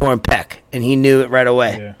be a torn pec, and he knew it right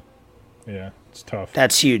away. Yeah, it's tough.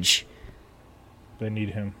 That's huge. They need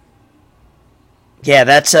him. Yeah,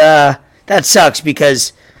 that sucks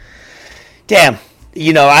because, damn,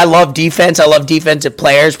 I love defense. I love defensive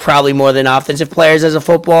players probably more than offensive players as a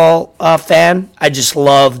football fan. I just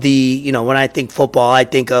love when I think football, I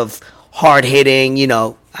think of hard hitting.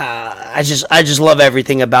 I just love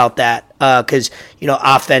everything about that because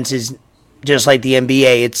offense is just like the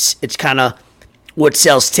NBA. It's kind of what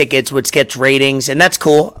sells tickets, what gets ratings, and that's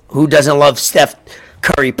cool. Who doesn't love Steph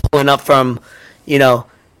Curry pulling up from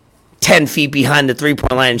 10 feet behind the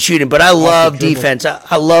three-point line and shooting? But I love defense.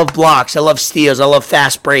 I love blocks. I love steals. I love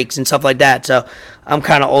fast breaks and stuff like that. So I'm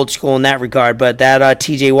kind of old school in that regard. But that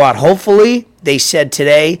TJ Watt, hopefully, they said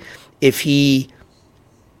today, if he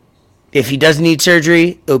doesn't need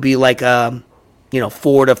surgery, it'll be like 4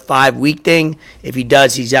 to 5 week thing. If he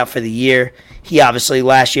does, he's out for the year. He obviously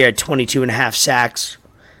last year had 22.5 sacks.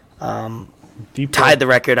 Tied the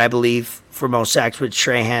record, I believe, for most sacks with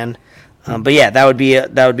Strahan. But yeah, that would be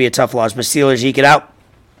a tough loss. But Steelers eke it out.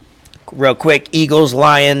 Real quick, Eagles,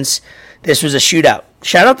 Lions. This was a shootout.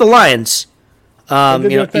 Shout out the Lions.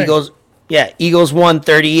 Eagles. Yeah, Eagles won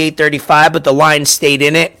 38-35, but the Lions stayed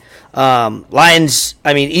in it.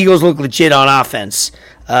 Eagles look legit on offense.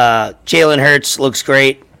 Jalen Hurts looks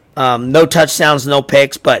great. No touchdowns, no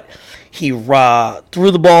picks, but he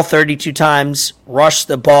threw the ball 32 times, rushed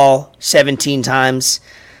the ball 17 times.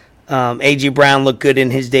 A.J. Brown looked good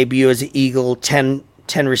in his debut as an Eagle, 10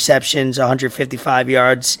 receptions, 155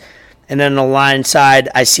 yards. And then on the Lions side,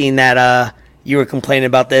 I seen that you were complaining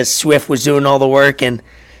about this. Swift was doing all the work, and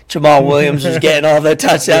Jamal Williams was getting all the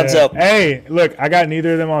touchdowns up. Hey, look, I got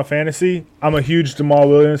neither of them on fantasy. I'm a huge Jamal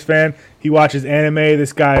Williams fan. He watches anime.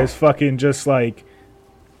 This guy is fucking just like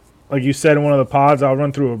you said in one of the pods, I'll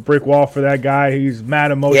run through a brick wall for that guy. He's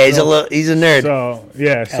mad emotional. Yeah, he's a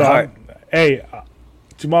nerd.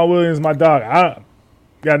 Jamal Williams, my dog. I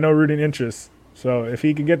got no rooting interest. So if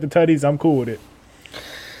he can get the tutties, I'm cool with it.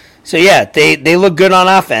 So yeah, they look good on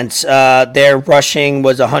offense. Their rushing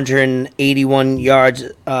was 181 yards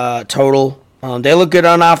total. They look good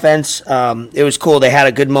on offense. It was cool. They had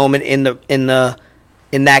a good moment in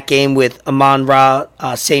that game with Amon-Ra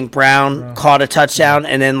St. Brown caught a touchdown,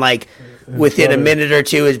 and then within a minute or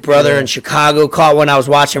two, his brother in Chicago caught one. I was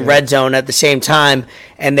watching Red Zone at the same time,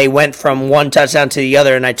 and they went from one touchdown to the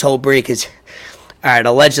other. And I told Bree, because, all right,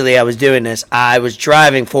 allegedly I was doing this. I was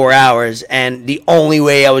driving 4 hours, and the only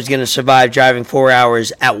way I was going to survive driving 4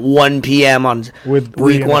 hours at 1 p.m. on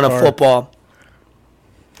week 1 of football.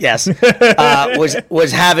 Yes,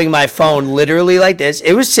 was having my phone literally like this.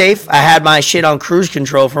 It was safe. I had my shit on cruise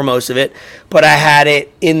control for most of it, but I had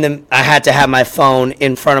it I had to have my phone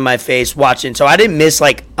in front of my face watching, so I didn't miss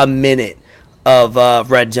a minute of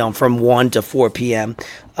Red Zone from 1 to 4 p.m.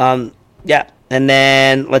 And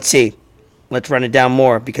then let's see, let's run it down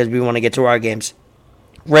more because we want to get to our games.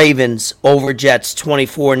 Ravens over Jets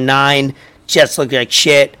 24-9. Jets look like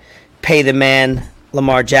shit. Pay the man,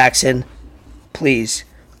 Lamar Jackson, please.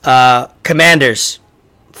 Commanders,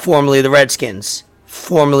 formerly the Redskins,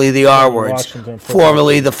 formerly the R-Words,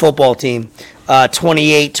 formerly the football team,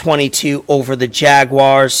 28-22 over the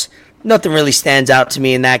Jaguars. Nothing really stands out to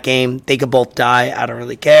me in that game. They could both die. I don't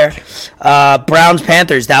really care.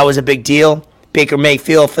 Browns-Panthers, that was a big deal. Baker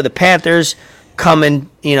Mayfield for the Panthers. come and,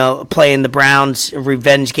 play in the Browns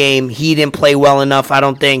revenge game. He didn't play well enough. I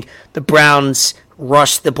don't think the Browns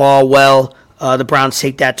rushed the ball well. The Browns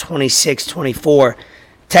take that 26-24.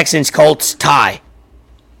 Texans-Colts tie.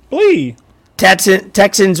 Lee.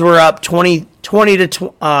 Texans were up 20 to 3. 20 to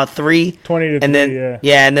and 3, then,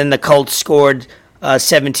 and then the Colts scored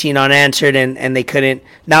 17 unanswered, and they couldn't.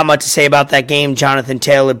 Not much to say about that game. Jonathan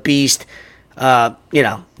Taylor, beast. That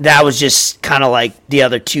was just kind of like the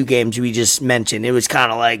other two games we just mentioned. It was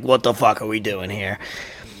kind of like, what the fuck are we doing here?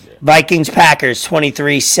 Vikings-Packers,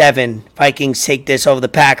 23-7. Vikings take this over the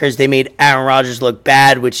Packers. They made Aaron Rodgers look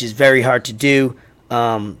bad, which is very hard to do.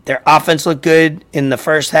 Their offense looked good in the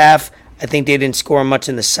first half. I think they didn't score much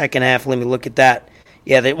in the second half. Let me look at that.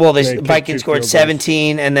 Yeah, the Vikings scored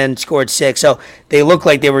 17 and then scored 6. So they looked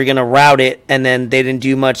like they were going to rout it, and then they didn't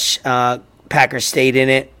do much. Packers stayed in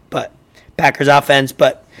it, but Packers offense.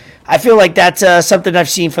 But I feel like that's something I've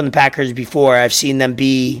seen from the Packers before. I've seen them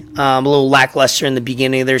be a little lackluster in the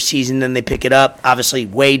beginning of their season, then they pick it up. Obviously,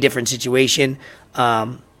 way different situation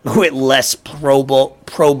with less Pro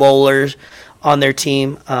Bowlers on their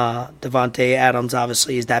team. Devontae Adams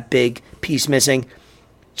obviously is that big piece missing.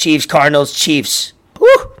 Chiefs, Cardinals, Chiefs.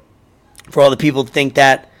 Woo! For all the people who think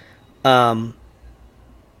that Patrick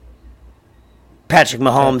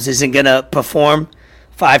Mahomes isn't going to perform,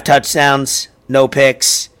 5 touchdowns, no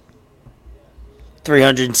picks,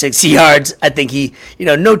 360 yards. I think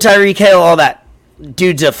no Tyreek Hill, all that.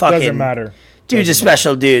 Dude's a fucking... Doesn't matter. Dude's a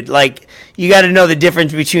special dude. Like, you got to know the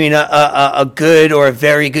difference between a good or a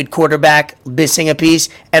very good quarterback missing a piece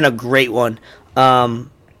and a great one.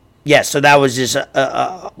 So that was just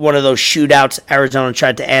one of those shootouts Arizona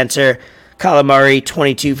tried to answer. Kyler Murray,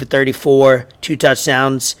 22 for 34, 2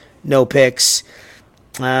 touchdowns, no picks.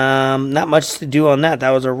 Not much to do on that.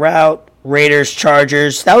 That was a rout. Raiders,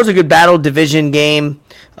 Chargers. That was a good battle division game.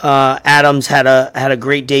 Adams had a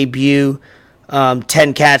great debut.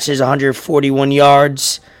 10 catches, 141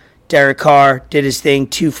 yards. Derek Carr did his thing,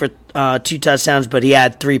 2 touchdowns, but he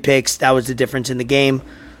had 3 picks. That was the difference in the game.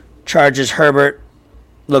 Chargers, Herbert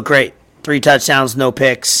looked great. 3 touchdowns, no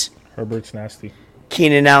picks. Herbert's nasty.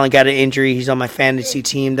 Keenan Allen got an injury. He's on my fantasy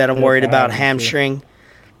team that I'm worried about. Hamstring.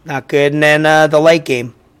 Not good. And then the late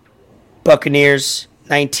game. Buccaneers,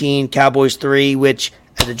 19. Cowboys, 3, which,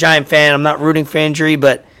 as a Giant fan, I'm not rooting for injury,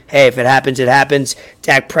 but, hey, if it happens, it happens.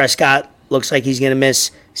 Dak Prescott looks like he's going to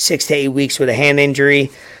miss 6 to 8 weeks with a hand injury.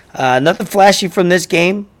 Nothing flashy from this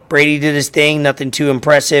game. Brady did his thing. Nothing too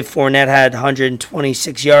impressive. Fournette had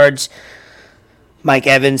 126 yards. Mike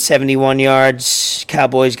Evans, 71 yards.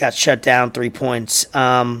 Cowboys got shut down, 3 points.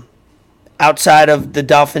 Outside of the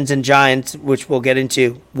Dolphins and Giants, which we'll get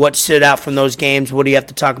into, what stood out from those games? What do you have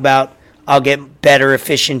to talk about? I'll get better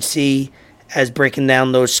efficiency as breaking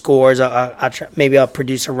down those scores. Maybe I'll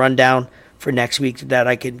produce a rundown for next week that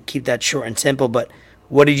I could keep that short and simple. But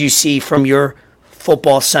what did you see from your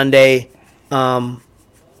football Sunday,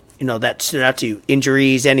 that stood out to you?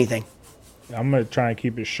 Injuries, anything? I'm going to try and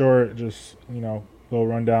keep it short, just, little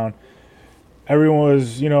rundown. Everyone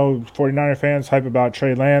was, 49er fans hype about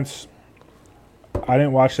Trey Lance. I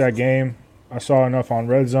didn't watch that game. I saw enough on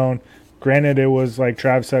Red Zone. Granted, it was, like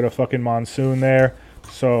Trav said, a fucking monsoon there,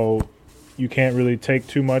 so you can't really take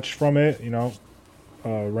too much from it,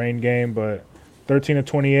 rain game, but 13 of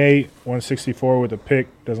 28, 164 with a pick,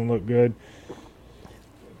 doesn't look good.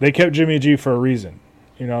 They kept Jimmy G for a reason.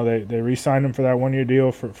 They re-signed him for that 1-year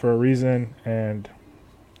deal for a reason, and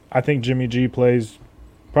I think Jimmy G plays.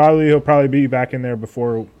 He'll probably be back in there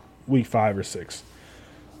before week 5 or 6,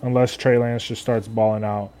 unless Trey Lance just starts balling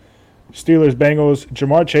out. Steelers, Bengals.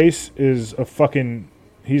 Jamar Chase is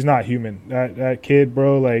he's not human. That kid,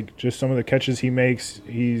 bro, like, just some of the catches he makes,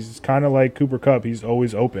 he's kind of like Cooper Kupp. He's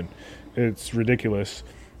always open. It's ridiculous.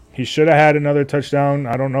 He should have had another touchdown.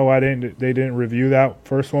 I don't know why they didn't review that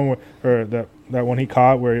first one, or that one he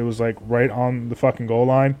caught where he was like right on the fucking goal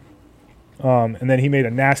line. And then he made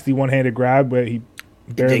a nasty one-handed grab where he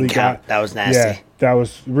barely got. That was nasty. Yeah, that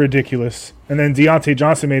was ridiculous. And then Deontay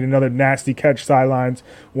Johnson made another nasty catch sidelines,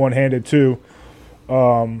 one-handed too.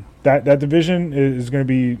 That division is going to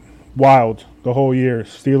be wild the whole year.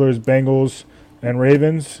 Steelers, Bengals, and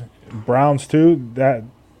Ravens, Browns too.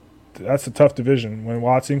 That's a tough division. When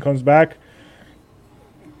Watson comes back,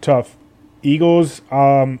 tough. Eagles,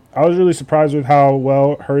 I was really surprised with how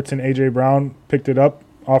well Hurts and A.J. Brown picked it up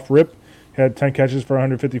off rip. He had 10 catches for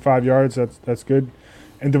 155 yards. That's good.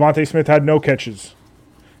 And Devontae Smith had no catches.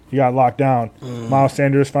 He got locked down. Miles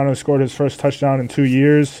Sanders finally scored his first touchdown in 2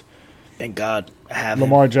 years. Thank God.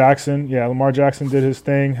 Lamar Jackson did his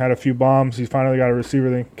thing, had a few bombs. He finally got a receiver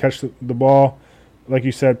that can catch the ball. like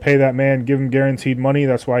you said, pay that man, give him guaranteed money.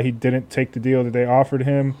 That's why he didn't take the deal that they offered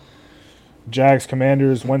him. Jags,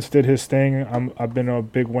 Commanders, Wentz did his thing. I've been a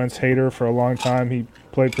big Wentz hater for a long time. He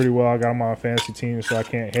played pretty well. I got him on a fantasy team, so I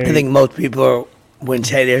can't hate. I think most people are Wentz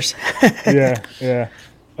haters. Yeah.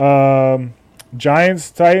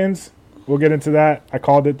 Giants, Titans. We'll get into that. I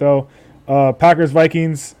called it, though. Packers,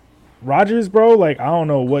 Vikings. Rodgers, bro, like, I don't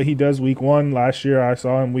know what he does week one. Last year, I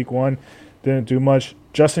saw him week one. Didn't do much.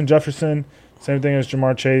 Justin Jefferson, same thing as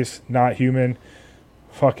Jamar Chase. Not human.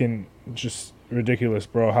 Fucking just ridiculous,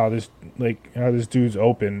 bro. How this dude's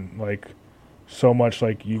open, like, so much.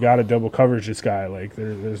 Like, you got to double coverage this guy. Like,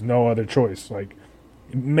 there's no other choice. Like,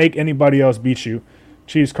 make anybody else beat you.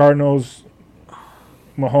 Chiefs, Cardinals,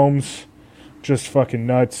 Mahomes, just fucking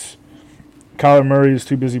nuts. Kyler Murray is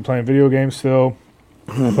too busy playing video games still.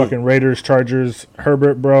 Fucking Raiders, Chargers,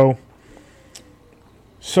 Herbert, bro.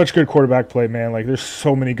 Such good quarterback play, man. Like, there's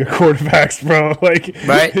so many good quarterbacks, bro. Like,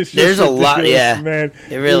 right? There's a lot, yeah. Man,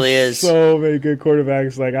 it really is. So many good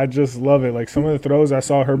quarterbacks. Like, I just love it. Like, some of the throws I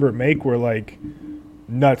saw Herbert make were, like,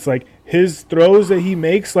 nuts. Like, his throws that he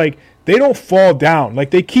makes, like, they don't fall down.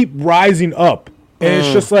 Like, they keep rising up. And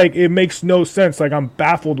it's just, like, it makes no sense. Like, I'm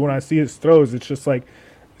baffled when I see his throws. It's just, like,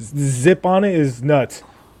 zip on it is nuts.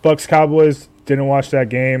 Bucks, Cowboys. Didn't watch that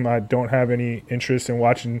game. I don't have any interest in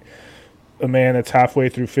watching a man that's halfway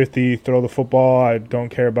through 50 throw the football. I don't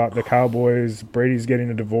care about the Cowboys. Brady's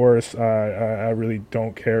getting a divorce. I really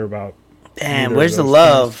don't care about. Damn, where's the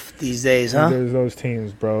love teams these days, huh? There's those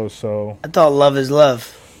teams, bro. So I thought love is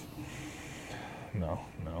love. No.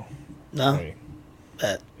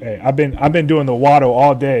 Hey, I've been doing the Waddle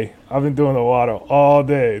all day. I've been doing the Waddle all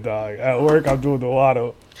day, dog. At work, I'm doing the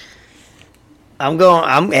Waddle. I'm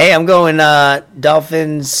going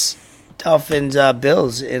Dolphins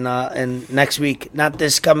Bills in next week. Not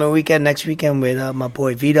this coming weekend, next weekend with my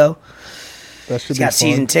boy Vito. That should He's be got fun.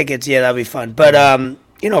 season tickets. Yeah, that'll be fun. But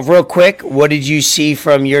real quick, what did you see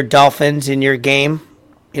from your Dolphins in your game?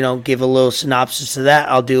 Give a little synopsis to that.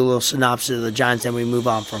 I'll do a little synopsis of the Giants, and we move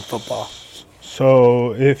on from football.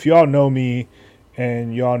 So if y'all know me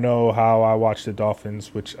and y'all know how I watch the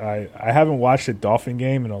Dolphins, which I haven't watched a Dolphin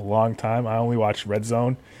game in a long time. I only watch Red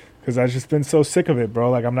Zone because I've just been so sick of it,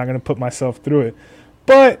 bro. Like, I'm not going to put myself through it.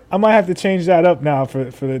 But I might have to change that up now for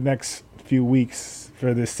the next few weeks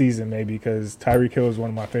for this season maybe, because Tyreek Hill is one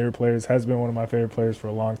of my favorite players, has been one of my favorite players for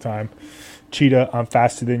a long time. Cheetah, I'm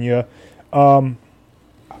faster than you.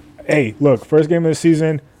 Hey, look, first game of the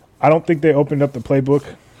season, I don't think they opened up the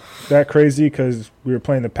playbook that crazy because we were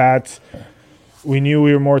playing the Pats. We knew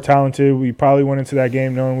we were more talented. We probably went into that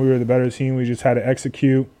game knowing we were the better team. We just had to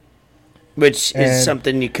execute. Which is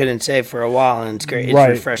something you couldn't say for a while, and it's great. It's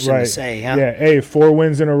refreshing to say, huh? Yeah, hey, 4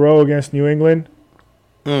 wins in a row against New England.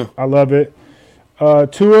 I love it.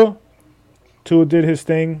 Tua did his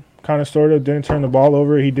thing, kind of, sort of. Didn't turn the ball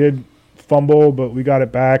over. He did fumble, but we got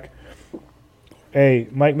it back. Hey,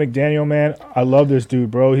 Mike McDaniel, man, I love this dude,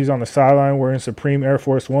 bro. He's on the sideline wearing Supreme Air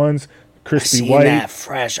Force Ones. Crispy white, that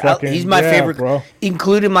fresh. He's my favorite, bro.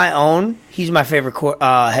 Including my own. He's my favorite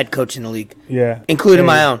head coach in the league. Yeah, including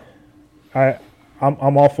my own.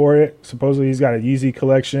 I'm all for it. Supposedly he's got a Yeezy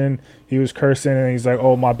collection. He was cursing and he's like,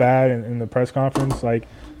 "Oh, my bad," in the press conference. Like,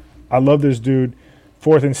 I love this dude.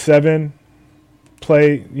 4th and 7,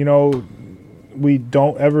 play. We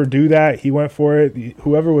don't ever do that. He went for it.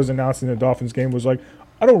 Whoever was announcing the Dolphins game was like,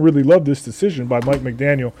 "I don't really love this decision by Mike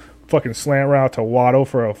McDaniel." Fucking slant route to Waddle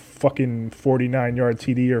for a fucking 49-yard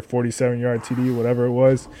TD or 47-yard TD, whatever it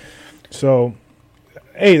was. So,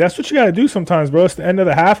 hey, that's what you got to do sometimes, bro. It's the end of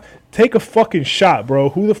the half. Take a fucking shot,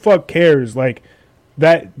 bro. Who the fuck cares? Like,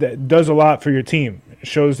 that does a lot for your team. It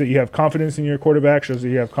shows that you have confidence in your quarterback, shows that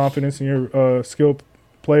you have confidence in your skilled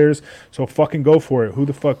players. So fucking go for it. Who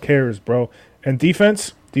the fuck cares, bro? And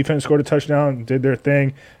defense scored a touchdown, did their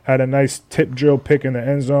thing, had a nice tip drill pick in the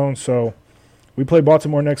end zone. So we play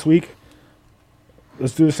Baltimore next week.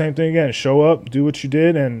 Let's do the same thing again. Show up, do what you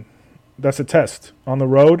did, and that's a test. On the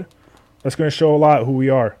road, that's going to show a lot who we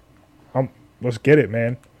are. Let's get it,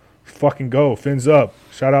 man. Fucking go. Fins up.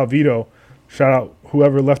 Shout out Vito. Shout out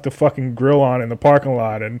whoever left the fucking grill on in the parking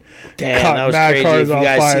lot and damn, caught that was mad crazy. cars If you on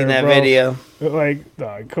guys fire, seen that bro. video. Like,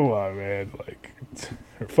 dog, come on, man. Like,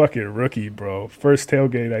 fucking rookie, bro. First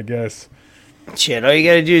tailgate, I guess. Shit, all you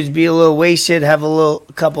gotta do is be a little wasted, have a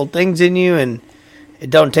couple things in you, and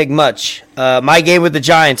it don't take much. My game with the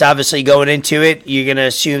Giants, obviously going into it, you're gonna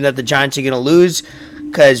assume that the Giants are gonna lose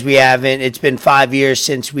because it's been 5 years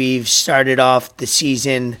since we've started off the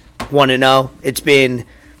season 1-0. It's been,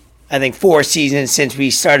 I think, 4 seasons since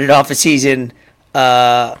we started off a season,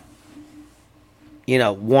 5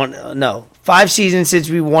 seasons since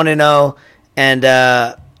we 1-0, And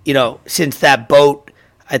since that boat,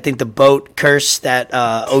 I think the boat curse that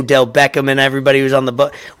Odell Beckham and everybody was on the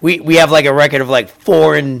boat. We have like a record of like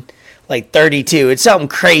 4-32. It's something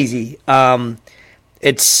crazy.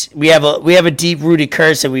 We have a deep rooted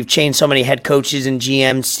curse, and we've changed so many head coaches and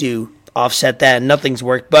GMs to offset that, and nothing's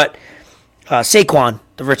worked. But Saquon,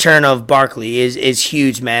 the return of Barkley is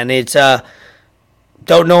huge, man. It's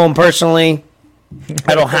don't know him personally.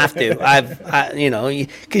 I don't have to.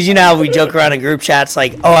 Because how we joke around in group chats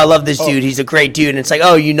like, oh, I love this dude. He's a great dude. And it's like,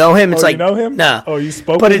 oh, you know him? It's like, you know him? Nah. Oh, you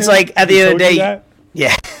spoke But with it's him? like at the He end of the told you day, that?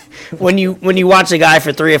 yeah. when you watch a guy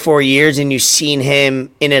for 3 or 4 years and you've seen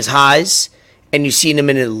him in his highs and you've seen him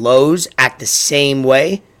in his lows act the same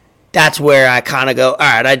way, that's where I kind of go, all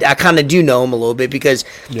right, I kind of do know him a little bit because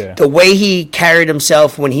the way he carried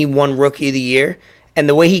himself when he won Rookie of the Year and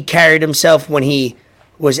the way he carried himself when he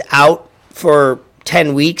was out for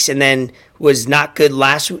 10 weeks and then was not good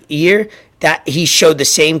last year, that he showed the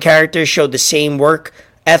same character, showed the same work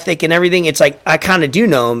ethic and everything. It's like I kind of do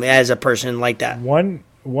know him as a person like that.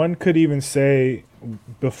 One could even say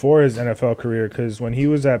before his NFL career, because when he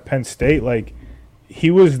was at Penn State, like he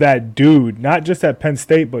was that dude, not just at Penn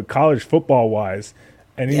State, but college football wise.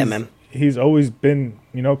 And he's always been,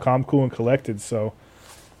 calm, cool, and collected. So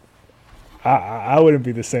I wouldn't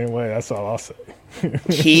be the same way. That's all I'll say.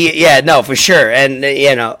 For sure. And,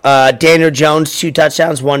 Daniel Jones, 2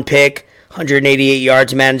 touchdowns, 1 pick, 188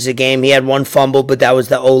 yards, managed the game. He had 1 fumble, but that was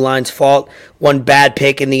the O-line's fault. 1 bad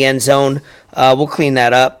pick in the end zone. We'll clean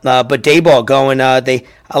that up. But Dayball going, I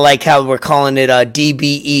like how we're calling it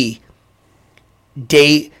DBE.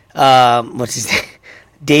 What's his name?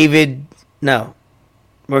 David, no.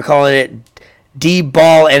 We're calling it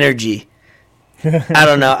D-Ball Energy. I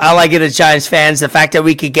don't know. I like it as Giants fans. The fact that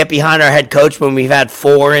we could get behind our head coach when we've had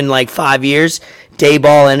 4 in like 5 years.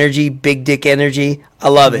 Dayball energy, big dick energy. I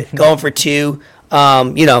love it. Going for 2.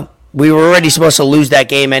 We were already supposed to lose that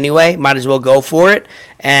game anyway. Might as well go for it.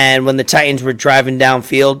 And when the Titans were driving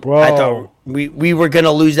downfield, I thought we were going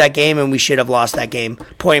to lose that game and we should have lost that game.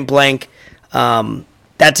 Point blank.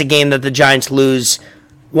 That's a game that the Giants lose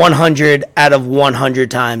 100 out of 100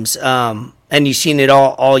 times. And you've seen it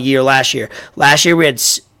all year last year. Last year we had,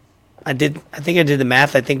 I think I did the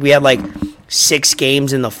math. I think we had like 6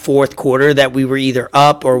 games in the fourth quarter that we were either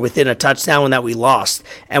up or within a touchdown and that we lost.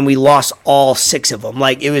 And we lost all 6 of them.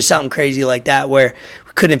 Like it was something crazy like that where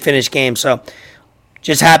we couldn't finish games. So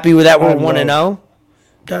just happy with that. We're 1-0.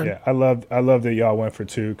 Done. Yeah, I love that y'all went for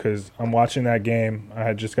 2 because I'm watching that game. I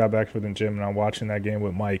had just got back from the gym and I'm watching that game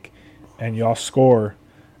with Mike, and y'all score.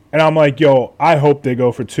 And I'm like, yo, I hope they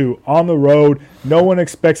go for 2 on the road. No one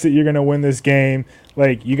expects that you're going to win this game.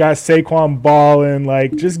 Like, you got Saquon balling.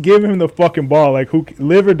 Like, just give him the fucking ball. Like, who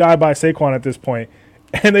live or die by Saquon at this point.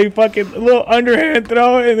 And they fucking, a little underhand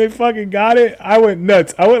throw, and they fucking got it. I went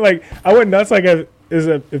nuts. I went nuts like if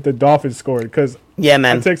the Dolphins scored. Because I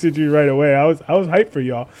texted you right away. I was hyped for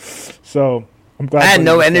y'all. So, I'm glad. I had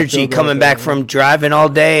no energy coming back from driving all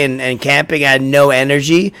day and camping. I had no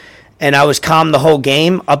energy. And I was calm the whole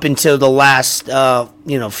game up until the last,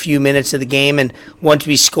 few minutes of the game. And once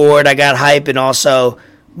we scored, I got hype. And also,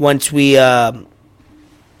 once we, I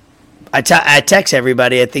text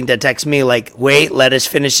everybody. I think that text me like, "Wait, let us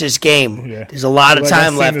finish this game. Yeah. There's a lot of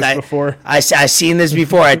time left." I seen this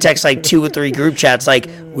before. I text like 2 or 3 group chats like,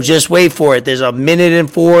 "Well, just wait for it. There's 1 minute and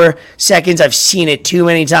 4 seconds. I've seen it too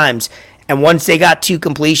many times." And once they got 2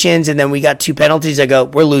 completions and then we got 2 penalties, I go,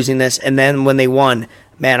 "We're losing this." And then when they won.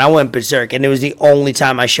 Man, I went berserk, and it was the only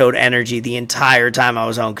time I showed energy the entire time I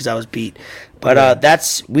was home because I was beat. But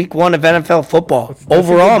that's week 1 of NFL football.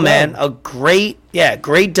 Overall, man, a great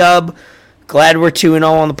dub. Glad we're 2-0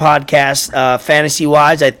 on the podcast.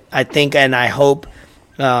 Fantasy-wise, I think and I hope,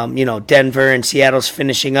 Denver and Seattle's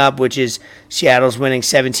finishing up, which is Seattle's winning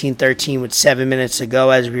 17-13 with 7 minutes to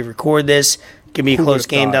go as we record this. Give me a close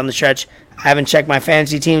game down the stretch. I haven't checked my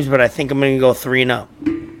fantasy teams, but I think I'm going to go 3-0.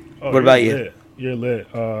 What about you? You're lit.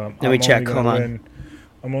 Let me check. Hold on.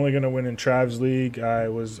 I'm only going to win in Trav's league. I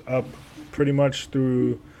was up pretty much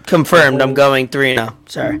through. Confirmed. I'm going 3-0.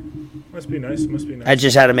 Sorry. Must be nice. I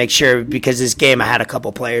just had to make sure because this game I had a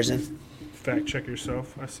couple players in. Fact check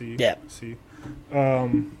yourself. I see. Yeah. I see.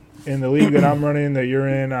 In the league that I'm running, that you're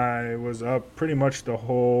in, I was up pretty much the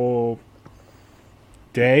whole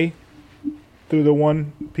day through the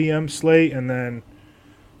 1 p.m. slate, and then.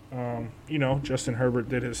 Justin Herbert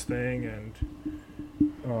did his thing, and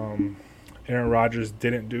Aaron Rodgers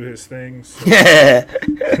didn't do his thing. So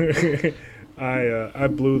I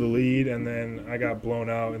blew the lead, and then I got blown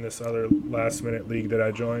out in this other last-minute league that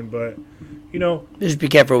I joined. But, just be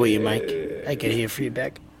careful with you, Mike. I can hear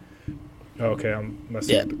feedback. Okay, I'm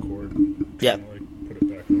messing with the cord. Yep. Put it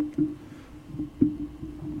back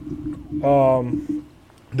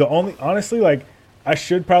up. Honestly, like, I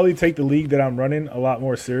should probably take the league that I'm running a lot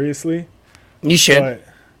more seriously. You should. But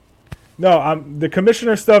no, I'm the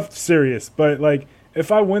commissioner stuff serious, but like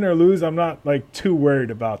if I win or lose, I'm not like too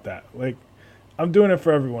worried about that. Like I'm doing it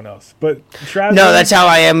for everyone else. But Travis, no, that's how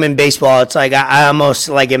I am in baseball. It's like I almost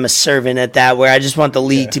like am a servant at that, where I just want the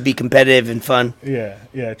league to be competitive and fun. Yeah,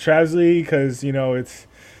 Travis League, because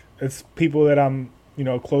it's people that I'm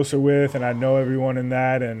closer with, and I know everyone in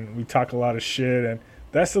that, and we talk a lot of shit, and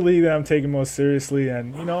that's the league that I'm taking most seriously.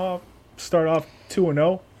 And I'll start off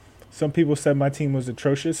 2-0. Some people said my team was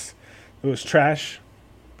atrocious. It was trash.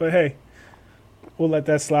 But hey, we'll let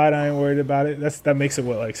that slide. I ain't worried about it. That makes it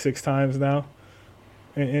like 6 times now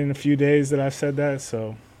in a few days that I've said that.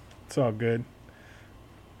 So it's all good.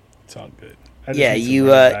 It's all good. Yeah, you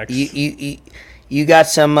got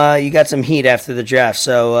some heat after the draft.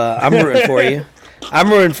 So I'm rooting for you.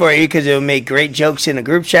 I'm rooting for you because it'll make great jokes in a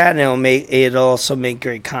group chat, and it'll also make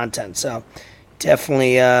great content. So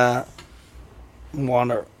definitely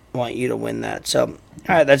want you to win that. So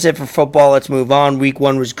all right, that's it for football. Let's move on. Week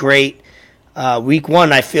 1 was great. Week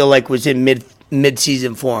 1 I feel like was in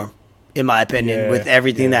mid-season form, in my opinion, with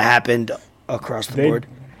everything that happened across the board.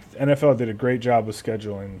 NFL did a great job of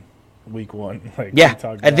scheduling Week 1. Like,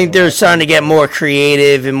 I think they're starting to get more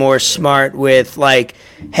creative and more smart with like,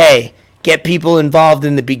 hey, get people involved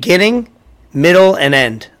in the beginning, middle, and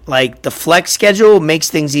end. Like the flex schedule makes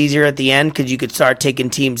things easier at the end because you could start taking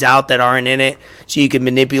teams out that aren't in it, so you can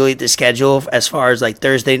manipulate the schedule as far as like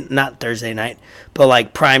not Thursday night, but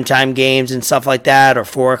like primetime games and stuff like that, or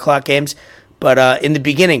 4:00 games. But in the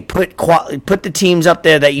beginning, put the teams up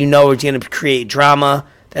there that are going to create drama,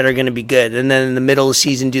 that are going to be good, and then in the middle of the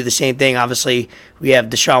season do the same thing. Obviously, we have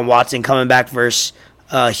Deshaun Watson coming back versus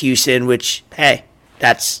Houston, which hey,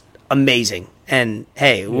 that's amazing. And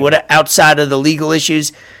hey, what outside of the legal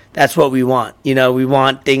issues, that's what we want. We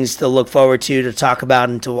want things to look forward to talk about,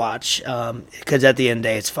 and to watch. Because at the end of the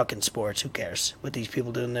day, it's fucking sports. Who cares what these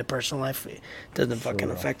people do in their personal life? It doesn't fucking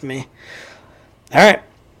affect me. All right,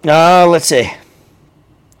 let's see.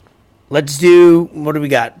 Let's do, what do we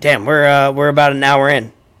got? Damn, we're about an hour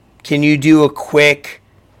in. Can you do a quick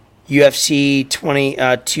UFC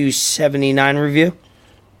 279 review?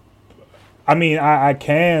 I mean, I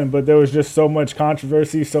can, but there was just so much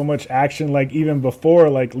controversy, so much action, like even before,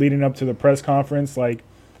 like leading up to the press conference, like,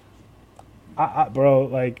 bro,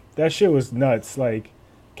 like that shit was nuts. Like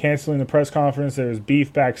canceling the press conference, there was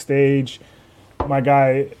beef backstage. My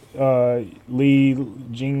guy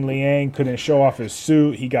Jing Liang couldn't show off his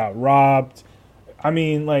suit. He got robbed. I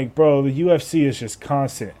mean, like, bro, the UFC is just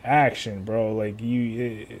constant action, bro. Like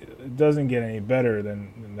it doesn't get any better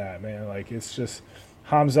than that, man. Like it's just.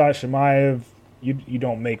 Khamzat Chimaev, you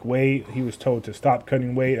don't make weight. He was told to stop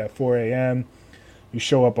cutting weight at 4 a.m. You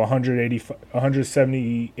show up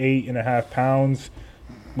 178 and a half pounds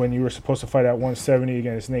when you were supposed to fight at 170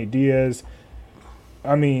 against Nate Diaz.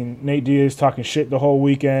 I mean, Nate Diaz talking shit the whole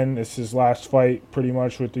weekend. It's his last fight pretty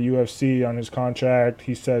much with the UFC on his contract.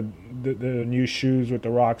 He said the new shoes with The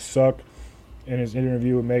Rock suck in his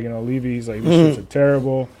interview with Megan O'Leary. He's like, this shit's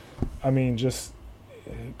terrible. I mean, just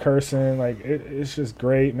cursing, like it's just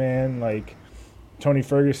great, man. Like Tony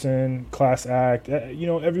Ferguson, class act.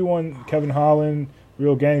 Everyone, Kevin Holland,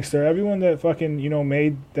 real gangster. Everyone that fucking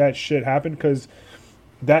made that shit happen, because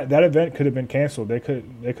that event could have been canceled. They could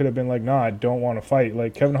have been like, nah, I don't want to fight.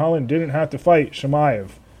 Like Kevin Holland didn't have to fight Chimaev.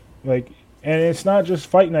 Like, and it's not just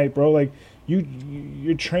fight night, bro. Like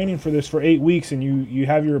you're training for this for 8 weeks, and you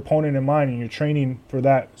have your opponent in mind, and you're training for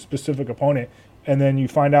that specific opponent, and then you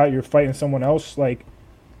find out you're fighting someone else like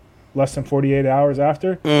less than 48 hours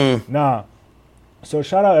after. Nah. So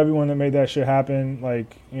shout out everyone that made that shit happen.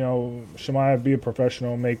 Like, Chimaev, be a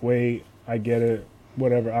professional, make weight. I get it.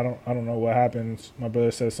 Whatever. I don't know what happens. My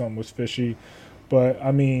brother said something was fishy. But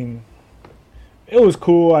I mean, it was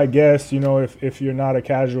cool, I guess, if you're not a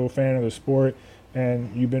casual fan of the sport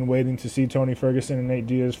and you've been waiting to see Tony Ferguson and Nate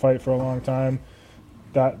Diaz fight for a long time.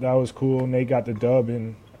 That was cool. Nate got the dub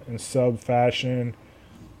in sub fashion.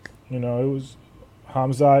 It was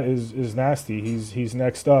Khamzat is nasty. He's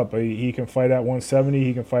next up. He can fight at 170.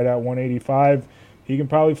 He can fight at 185. He can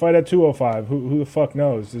probably fight at 205. Who the fuck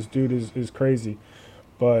knows? This dude is crazy.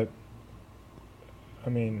 But I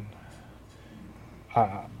mean,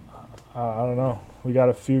 I don't know. We got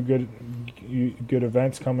a few good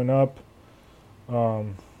events coming up.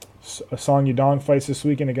 Song Yadong fights this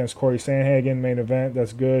weekend against Corey Sandhagen, main event.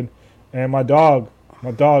 That's good. And my dog,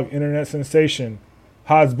 internet sensation,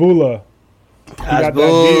 Hasbulla.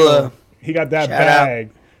 He got that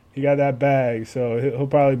bag. He got that bag, so he'll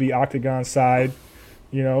probably be Octagon side,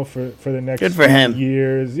 for the next Good for him.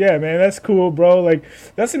 years. Yeah, man, that's cool, bro. Like,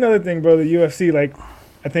 that's another thing, bro. The UFC, like,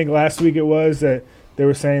 I think last week it was that they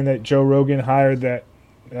were saying that Joe Rogan hired that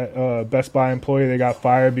Best Buy employee that got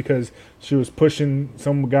fired because she was pushing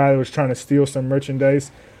some guy that was trying to steal some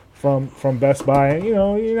merchandise from Best Buy. And,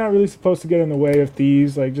 you're not really supposed to get in the way of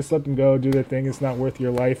thieves. Like, just let them go, do their thing. It's not worth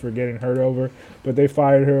your life or getting hurt over. But they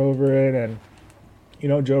fired her over it, and,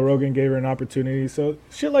 Joe Rogan gave her an opportunity. So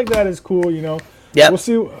shit like that is cool, Yeah. We'll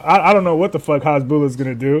see. I don't know what the fuck Hasbulla's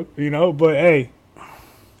going to do, but, hey,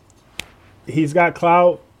 he's got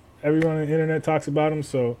clout. Everyone on the internet talks about him,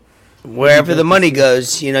 so Wherever the money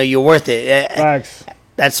goes, you're worth it. facts.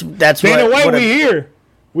 That's Dana White,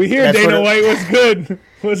 we hear Dana White was good.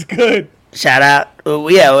 Was good. Shout out.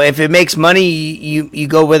 Yeah, if it makes money, you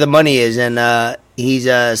go where the money is, and he's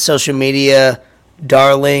a social media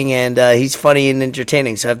darling, and he's funny and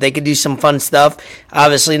entertaining. So if they could do some fun stuff,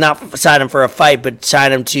 obviously not sign him for a fight, but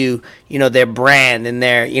sign him to their brand and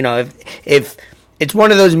their if it's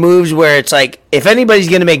one of those moves where it's like if anybody's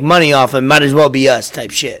gonna make money off him, might as well be us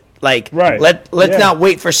type shit. Like, right. let's not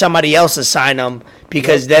wait for somebody else to sign them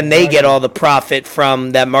because then they get all the profit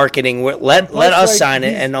from that marketing. Let us sign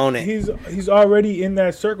it and own it. He's already in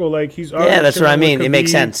that circle. Like he's already that's what I mean. Khabib. It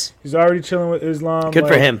makes sense. He's already chilling with Islam. Good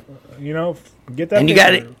for him. Get that. And you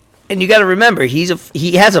got it. And you got to remember, he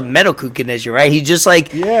has a medical condition, right? He's just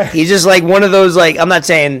like one of those. Like, I'm not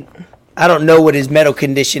saying I don't know what his medical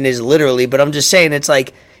condition is literally, but I'm just saying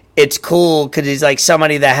it's cool because he's like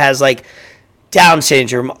somebody that has like Down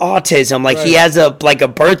syndrome, autism, like he has a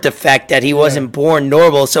birth defect that he wasn't born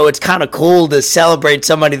normal. So it's kind of cool to celebrate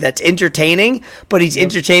somebody that's entertaining, but he's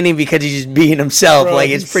entertaining because he's just being himself. Bro, like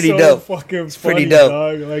it's pretty dope. It's pretty dope.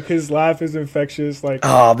 Dog. Like his laugh is infectious. Like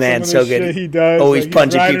oh man, so good. Shit he does. Always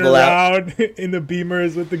punching people out in the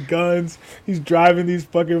Beamers with the guns. He's driving these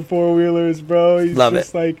fucking 4-wheelers, bro. He's Love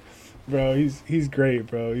just it. like, bro. He's great,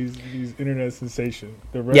 bro. He's internet sensation.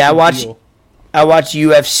 I watched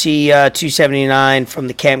UFC 279 from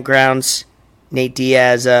the campgrounds. Nate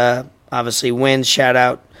Diaz obviously wins. Shout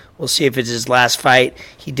out. We'll see if it's his last fight.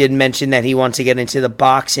 He did mention that he wants to get into the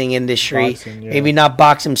boxing industry. Maybe not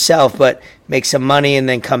box himself, but make some money and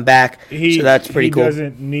then come back. So that's pretty cool. He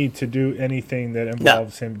doesn't need to do anything that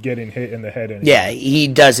involves him getting hit in the head. Anymore. Yeah, he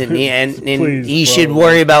doesn't. and Please, he bro. should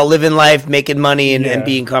worry about living life, making money, and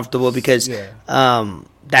being comfortable because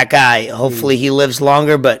that guy, hopefully he lives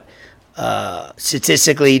longer, but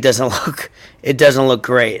statistically, it doesn't look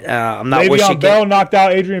great. I'm not Maybe wishing. Bell knocked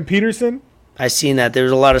out Adrian Peterson. I seen that.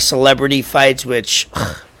 There's a lot of celebrity fights, which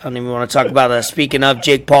I don't even want to talk about. Speaking of,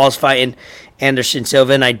 Jake Paul's fighting Anderson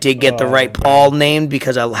Silva, and I did get the right Paul named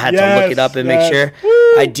because I had to look it up and make sure.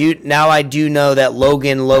 Woo! I do know that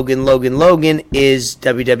Logan is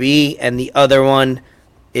WWE, and the other one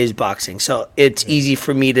is boxing. So it's easy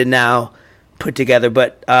for me to now put together.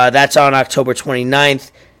 But that's on October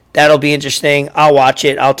 29th. That'll be interesting. I'll watch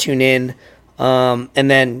it. I'll tune in.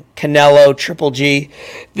 And then Canelo, Triple G,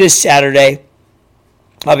 this Saturday.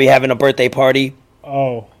 I'll be having a birthday party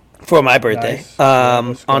for my birthday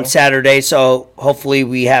Nice. on Saturday. So hopefully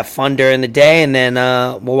we have fun during the day, and then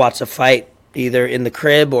we'll watch the fight either in the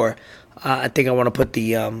crib or I think I want to put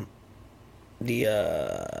the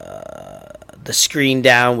screen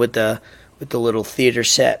down with the little theater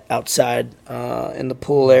set outside in the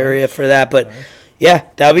pool area for that. But yeah,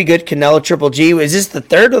 that'll be good. Canelo, Triple G. Is this the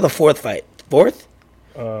third or the fourth fight? Fourth?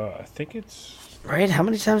 I think it's right. How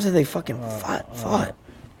many times have they fucking fought?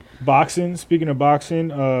 boxing. Speaking of boxing,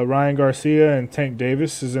 Ryan Garcia and Tank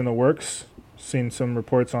Davis is in the works. Seen some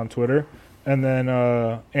reports on Twitter. And then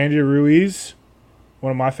Andy Ruiz,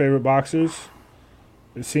 one of my favorite boxers.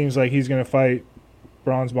 It seems like he's going to fight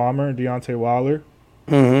Bronze Bomber, Deontay Wilder.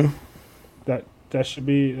 Mm-hmm. That should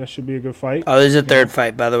be a good fight. Oh, there's a third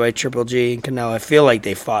fight, by the way, Triple G and Canelo. I feel like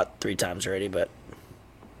they fought 3 times already, but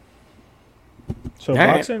so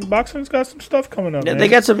boxing's got some stuff coming up. Yeah, man. they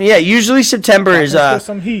got some. Yeah, usually September is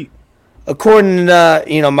some heat. According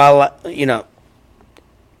to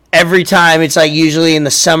every time it's like usually in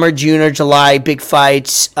the summer, June or July, big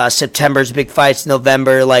fights. September's big fights.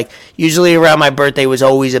 November, like usually around my birthday was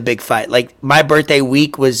always a big fight. Like my birthday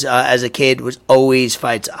week was as a kid was always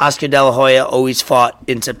fights. Oscar De La Hoya always fought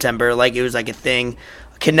in September. Like it was like a thing.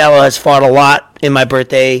 Canelo has fought a lot in my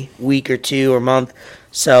birthday week or 2 or month.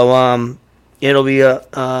 So it'll be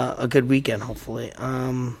a good weekend hopefully.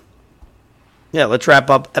 Yeah, let's wrap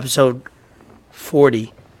up episode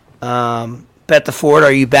 40. Best Bet the Fort,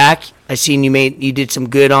 are you back? I seen you did some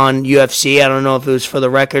good on UFC. I don't know if it was for the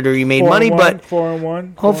record or you made money, but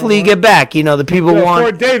 4-1. hopefully you get back. You know, the people want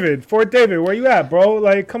Fort David, where you at, bro?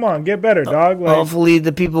 Like, come on, get better, dog. Like, hopefully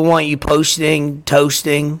the people want you posting,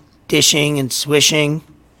 toasting, dishing, and swishing.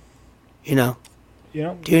 You know,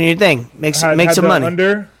 doing your thing. Make some money.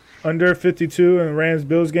 Under 52 in the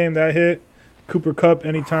Rams-Bills game, that hit. Cooper Kupp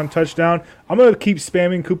anytime touchdown. I'm going to keep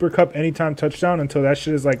spamming Cooper Kupp anytime touchdown until that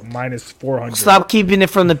shit is like minus 400. Stop keeping it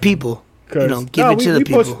from the people. Give it to the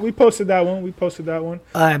people. We posted that one.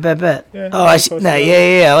 All right, bet. Yeah, I see. Nah,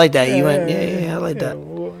 yeah, I like that. I like that.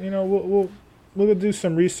 We'll do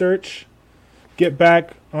some research. Get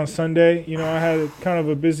back on Sunday. I had kind of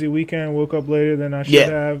a busy weekend. Woke up later than I should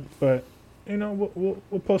have, but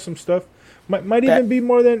we'll post some stuff. Might even be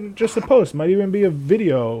more than just a post. Might even be a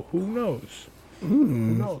video. Who knows? Who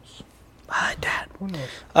knows? I like that. Who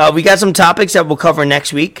knows? We got some topics that we'll cover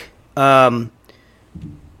next week. I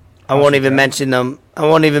won't even mention them.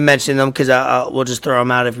 Because we'll just throw them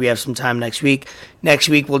out if we have some time next week. Next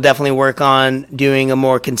week we'll definitely work on doing a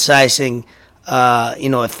more concise and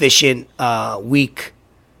efficient week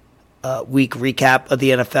recap of the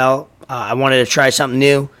NFL. I wanted to try something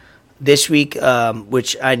new this week,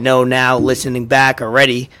 which I know now, listening back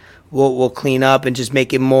already, we'll clean up and just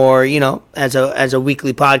make it more, as a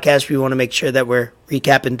weekly podcast. We want to make sure that we're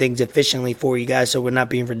recapping things efficiently for you guys, so we're not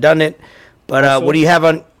being redundant. But also, what do you have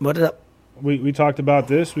on? What is up? We talked about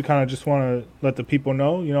this. We kind of just want to let the people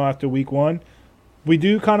know, after week 1, we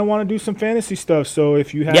do kind of want to do some fantasy stuff. So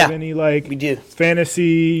if you have any we do.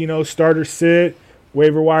 fantasy, starter sit,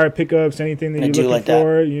 waiver wire pickups, anything that you're looking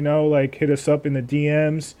for, hit us up in the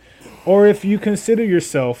DMs. Or if you consider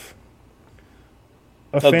yourself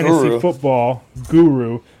a fantasy football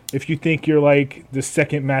guru, if you think you're like the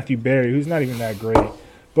second Matthew Berry, who's not even that great,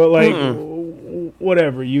 but like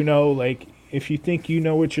whatever, if you think you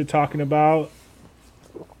know what you're talking about,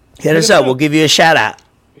 hit us up. We'll give you a shout out.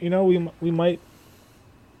 We might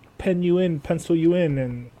pencil you in,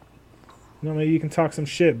 and maybe you can talk some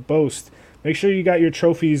shit, boast. Make sure you got your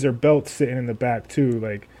trophies or belts sitting in the back too,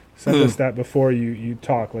 like. Send us that before you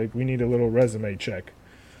talk. Like, we need a little resume check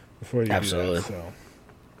before you do that. So,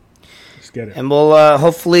 let's get it. And we'll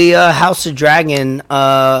hopefully House of Dragon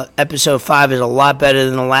episode 5 is a lot better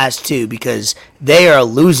than the last 2 because they are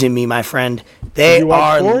losing me, my friend. Did you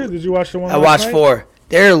watch 4? Did you watch the one? I watched 4.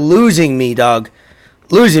 They're losing me, dog.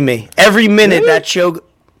 Losing me every minute. That show.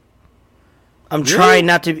 I'm trying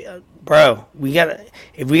not to be. Bro,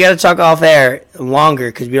 if we gotta talk off air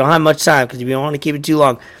longer because we don't have much time because we don't want to keep it too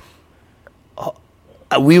long.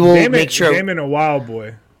 We will make sure. Damon a wild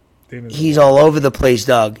boy. He's all over the place,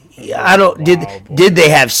 dog. I don't. Did they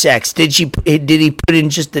have sex? Did he put in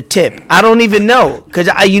just the tip? I don't even know. Cause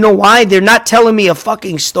you know why? They're not telling me a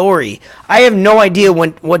fucking story. I have no idea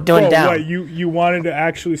what went down. What, you wanted to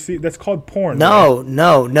actually see? That's called porn. No, right?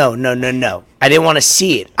 No. I didn't want to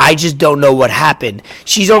see it. I just don't know what happened.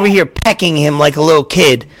 She's over here pecking him like a little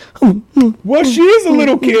kid. Well, she is a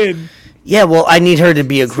little kid. Yeah, well, I need her to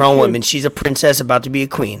be a grown woman. She's a princess about to be a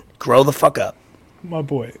queen. Grow the fuck up. My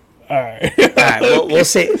boy. All right. We'll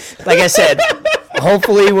see. Like I said,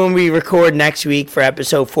 hopefully when we record next week for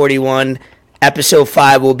episode 41, episode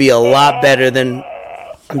 5 will be a lot better than,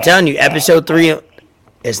 I'm telling you, episode 3,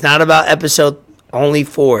 it's not about episode only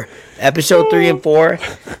 4. Episode 3 and 4,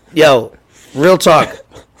 yo, real talk,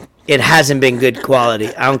 it hasn't been good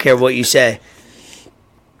quality. I don't care what you say.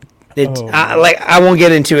 I won't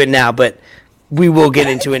get into it now, but we will get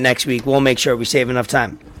into it next week. We'll make sure we save enough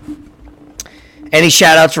time. Any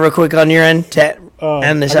shout-outs real quick on your end to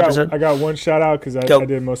end this episode? I got one shout-out because I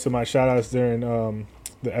did most of my shout-outs during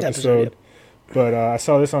the episode. But I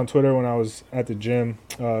saw this on Twitter when I was at the gym.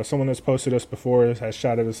 Someone that's posted us before has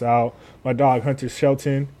shouted us out. My dog, Hunter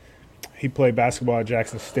Shelton, he played basketball at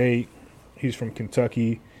Jackson State. He's from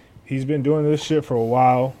Kentucky. He's been doing this shit for a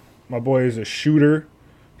while. My boy is a shooter.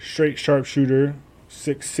 Straight sharpshooter,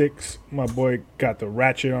 6'6". My boy got the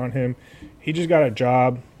ratchet on him. He just got a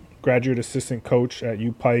job, graduate assistant coach at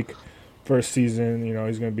U Pike. First season,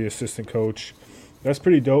 he's going to be assistant coach. That's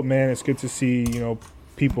pretty dope, man. It's good to see,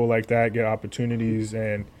 people like that get opportunities,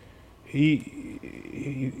 and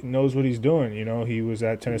he knows what he's doing. He was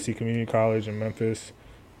at Tennessee Community College in Memphis,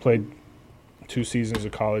 played 2 seasons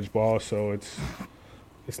of college ball, so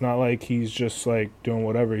it's not like he's just like doing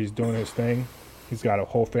whatever. He's doing his thing. He's got a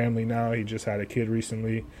whole family now. He just had a kid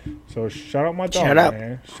recently. So shout out my dog,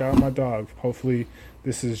 man. Shout out my dog. Hopefully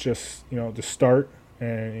this is just, the start,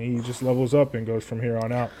 and he just levels up and goes from here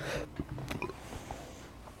on out.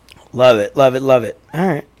 Love it. All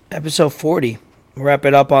right. Episode 40. wrap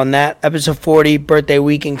it up on that. Episode 40, birthday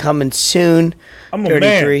weekend coming soon. I'm a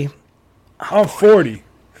 33. Man. I'm 40.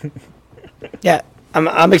 Yeah,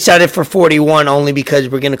 I'm excited for 41 only because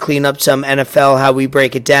we're going to clean up some NFL, how we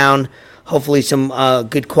break it down. Hopefully some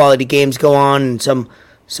good quality games go on and some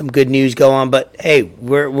good news go on. But, hey,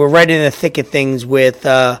 we're right in the thick of things with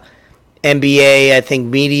NBA. I think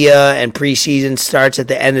media and preseason starts at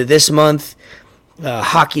the end of this month.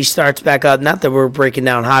 Hockey starts back up. Not that we're breaking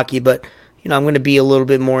down hockey, but, I'm going to be a little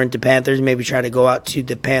bit more into Panthers. Maybe try to go out to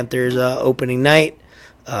the Panthers opening night.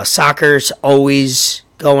 Soccer's always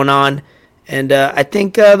going on. And I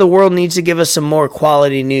think the world needs to give us some more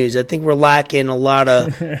quality news. I think we're lacking a lot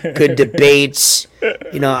of good debates.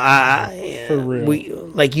 For real. We,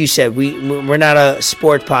 like you said, we're not a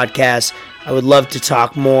sports podcast. I would love to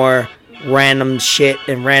talk more random shit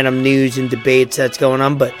and random news and debates that's going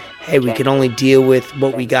on. But, hey, we can only deal with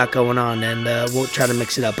what we got going on, and we'll try to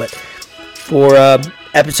mix it up. But for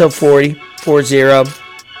episode 40,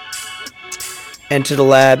 enter the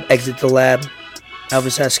lab, exit the lab.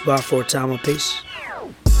 Elvis Escobar, Fort Salma, peace.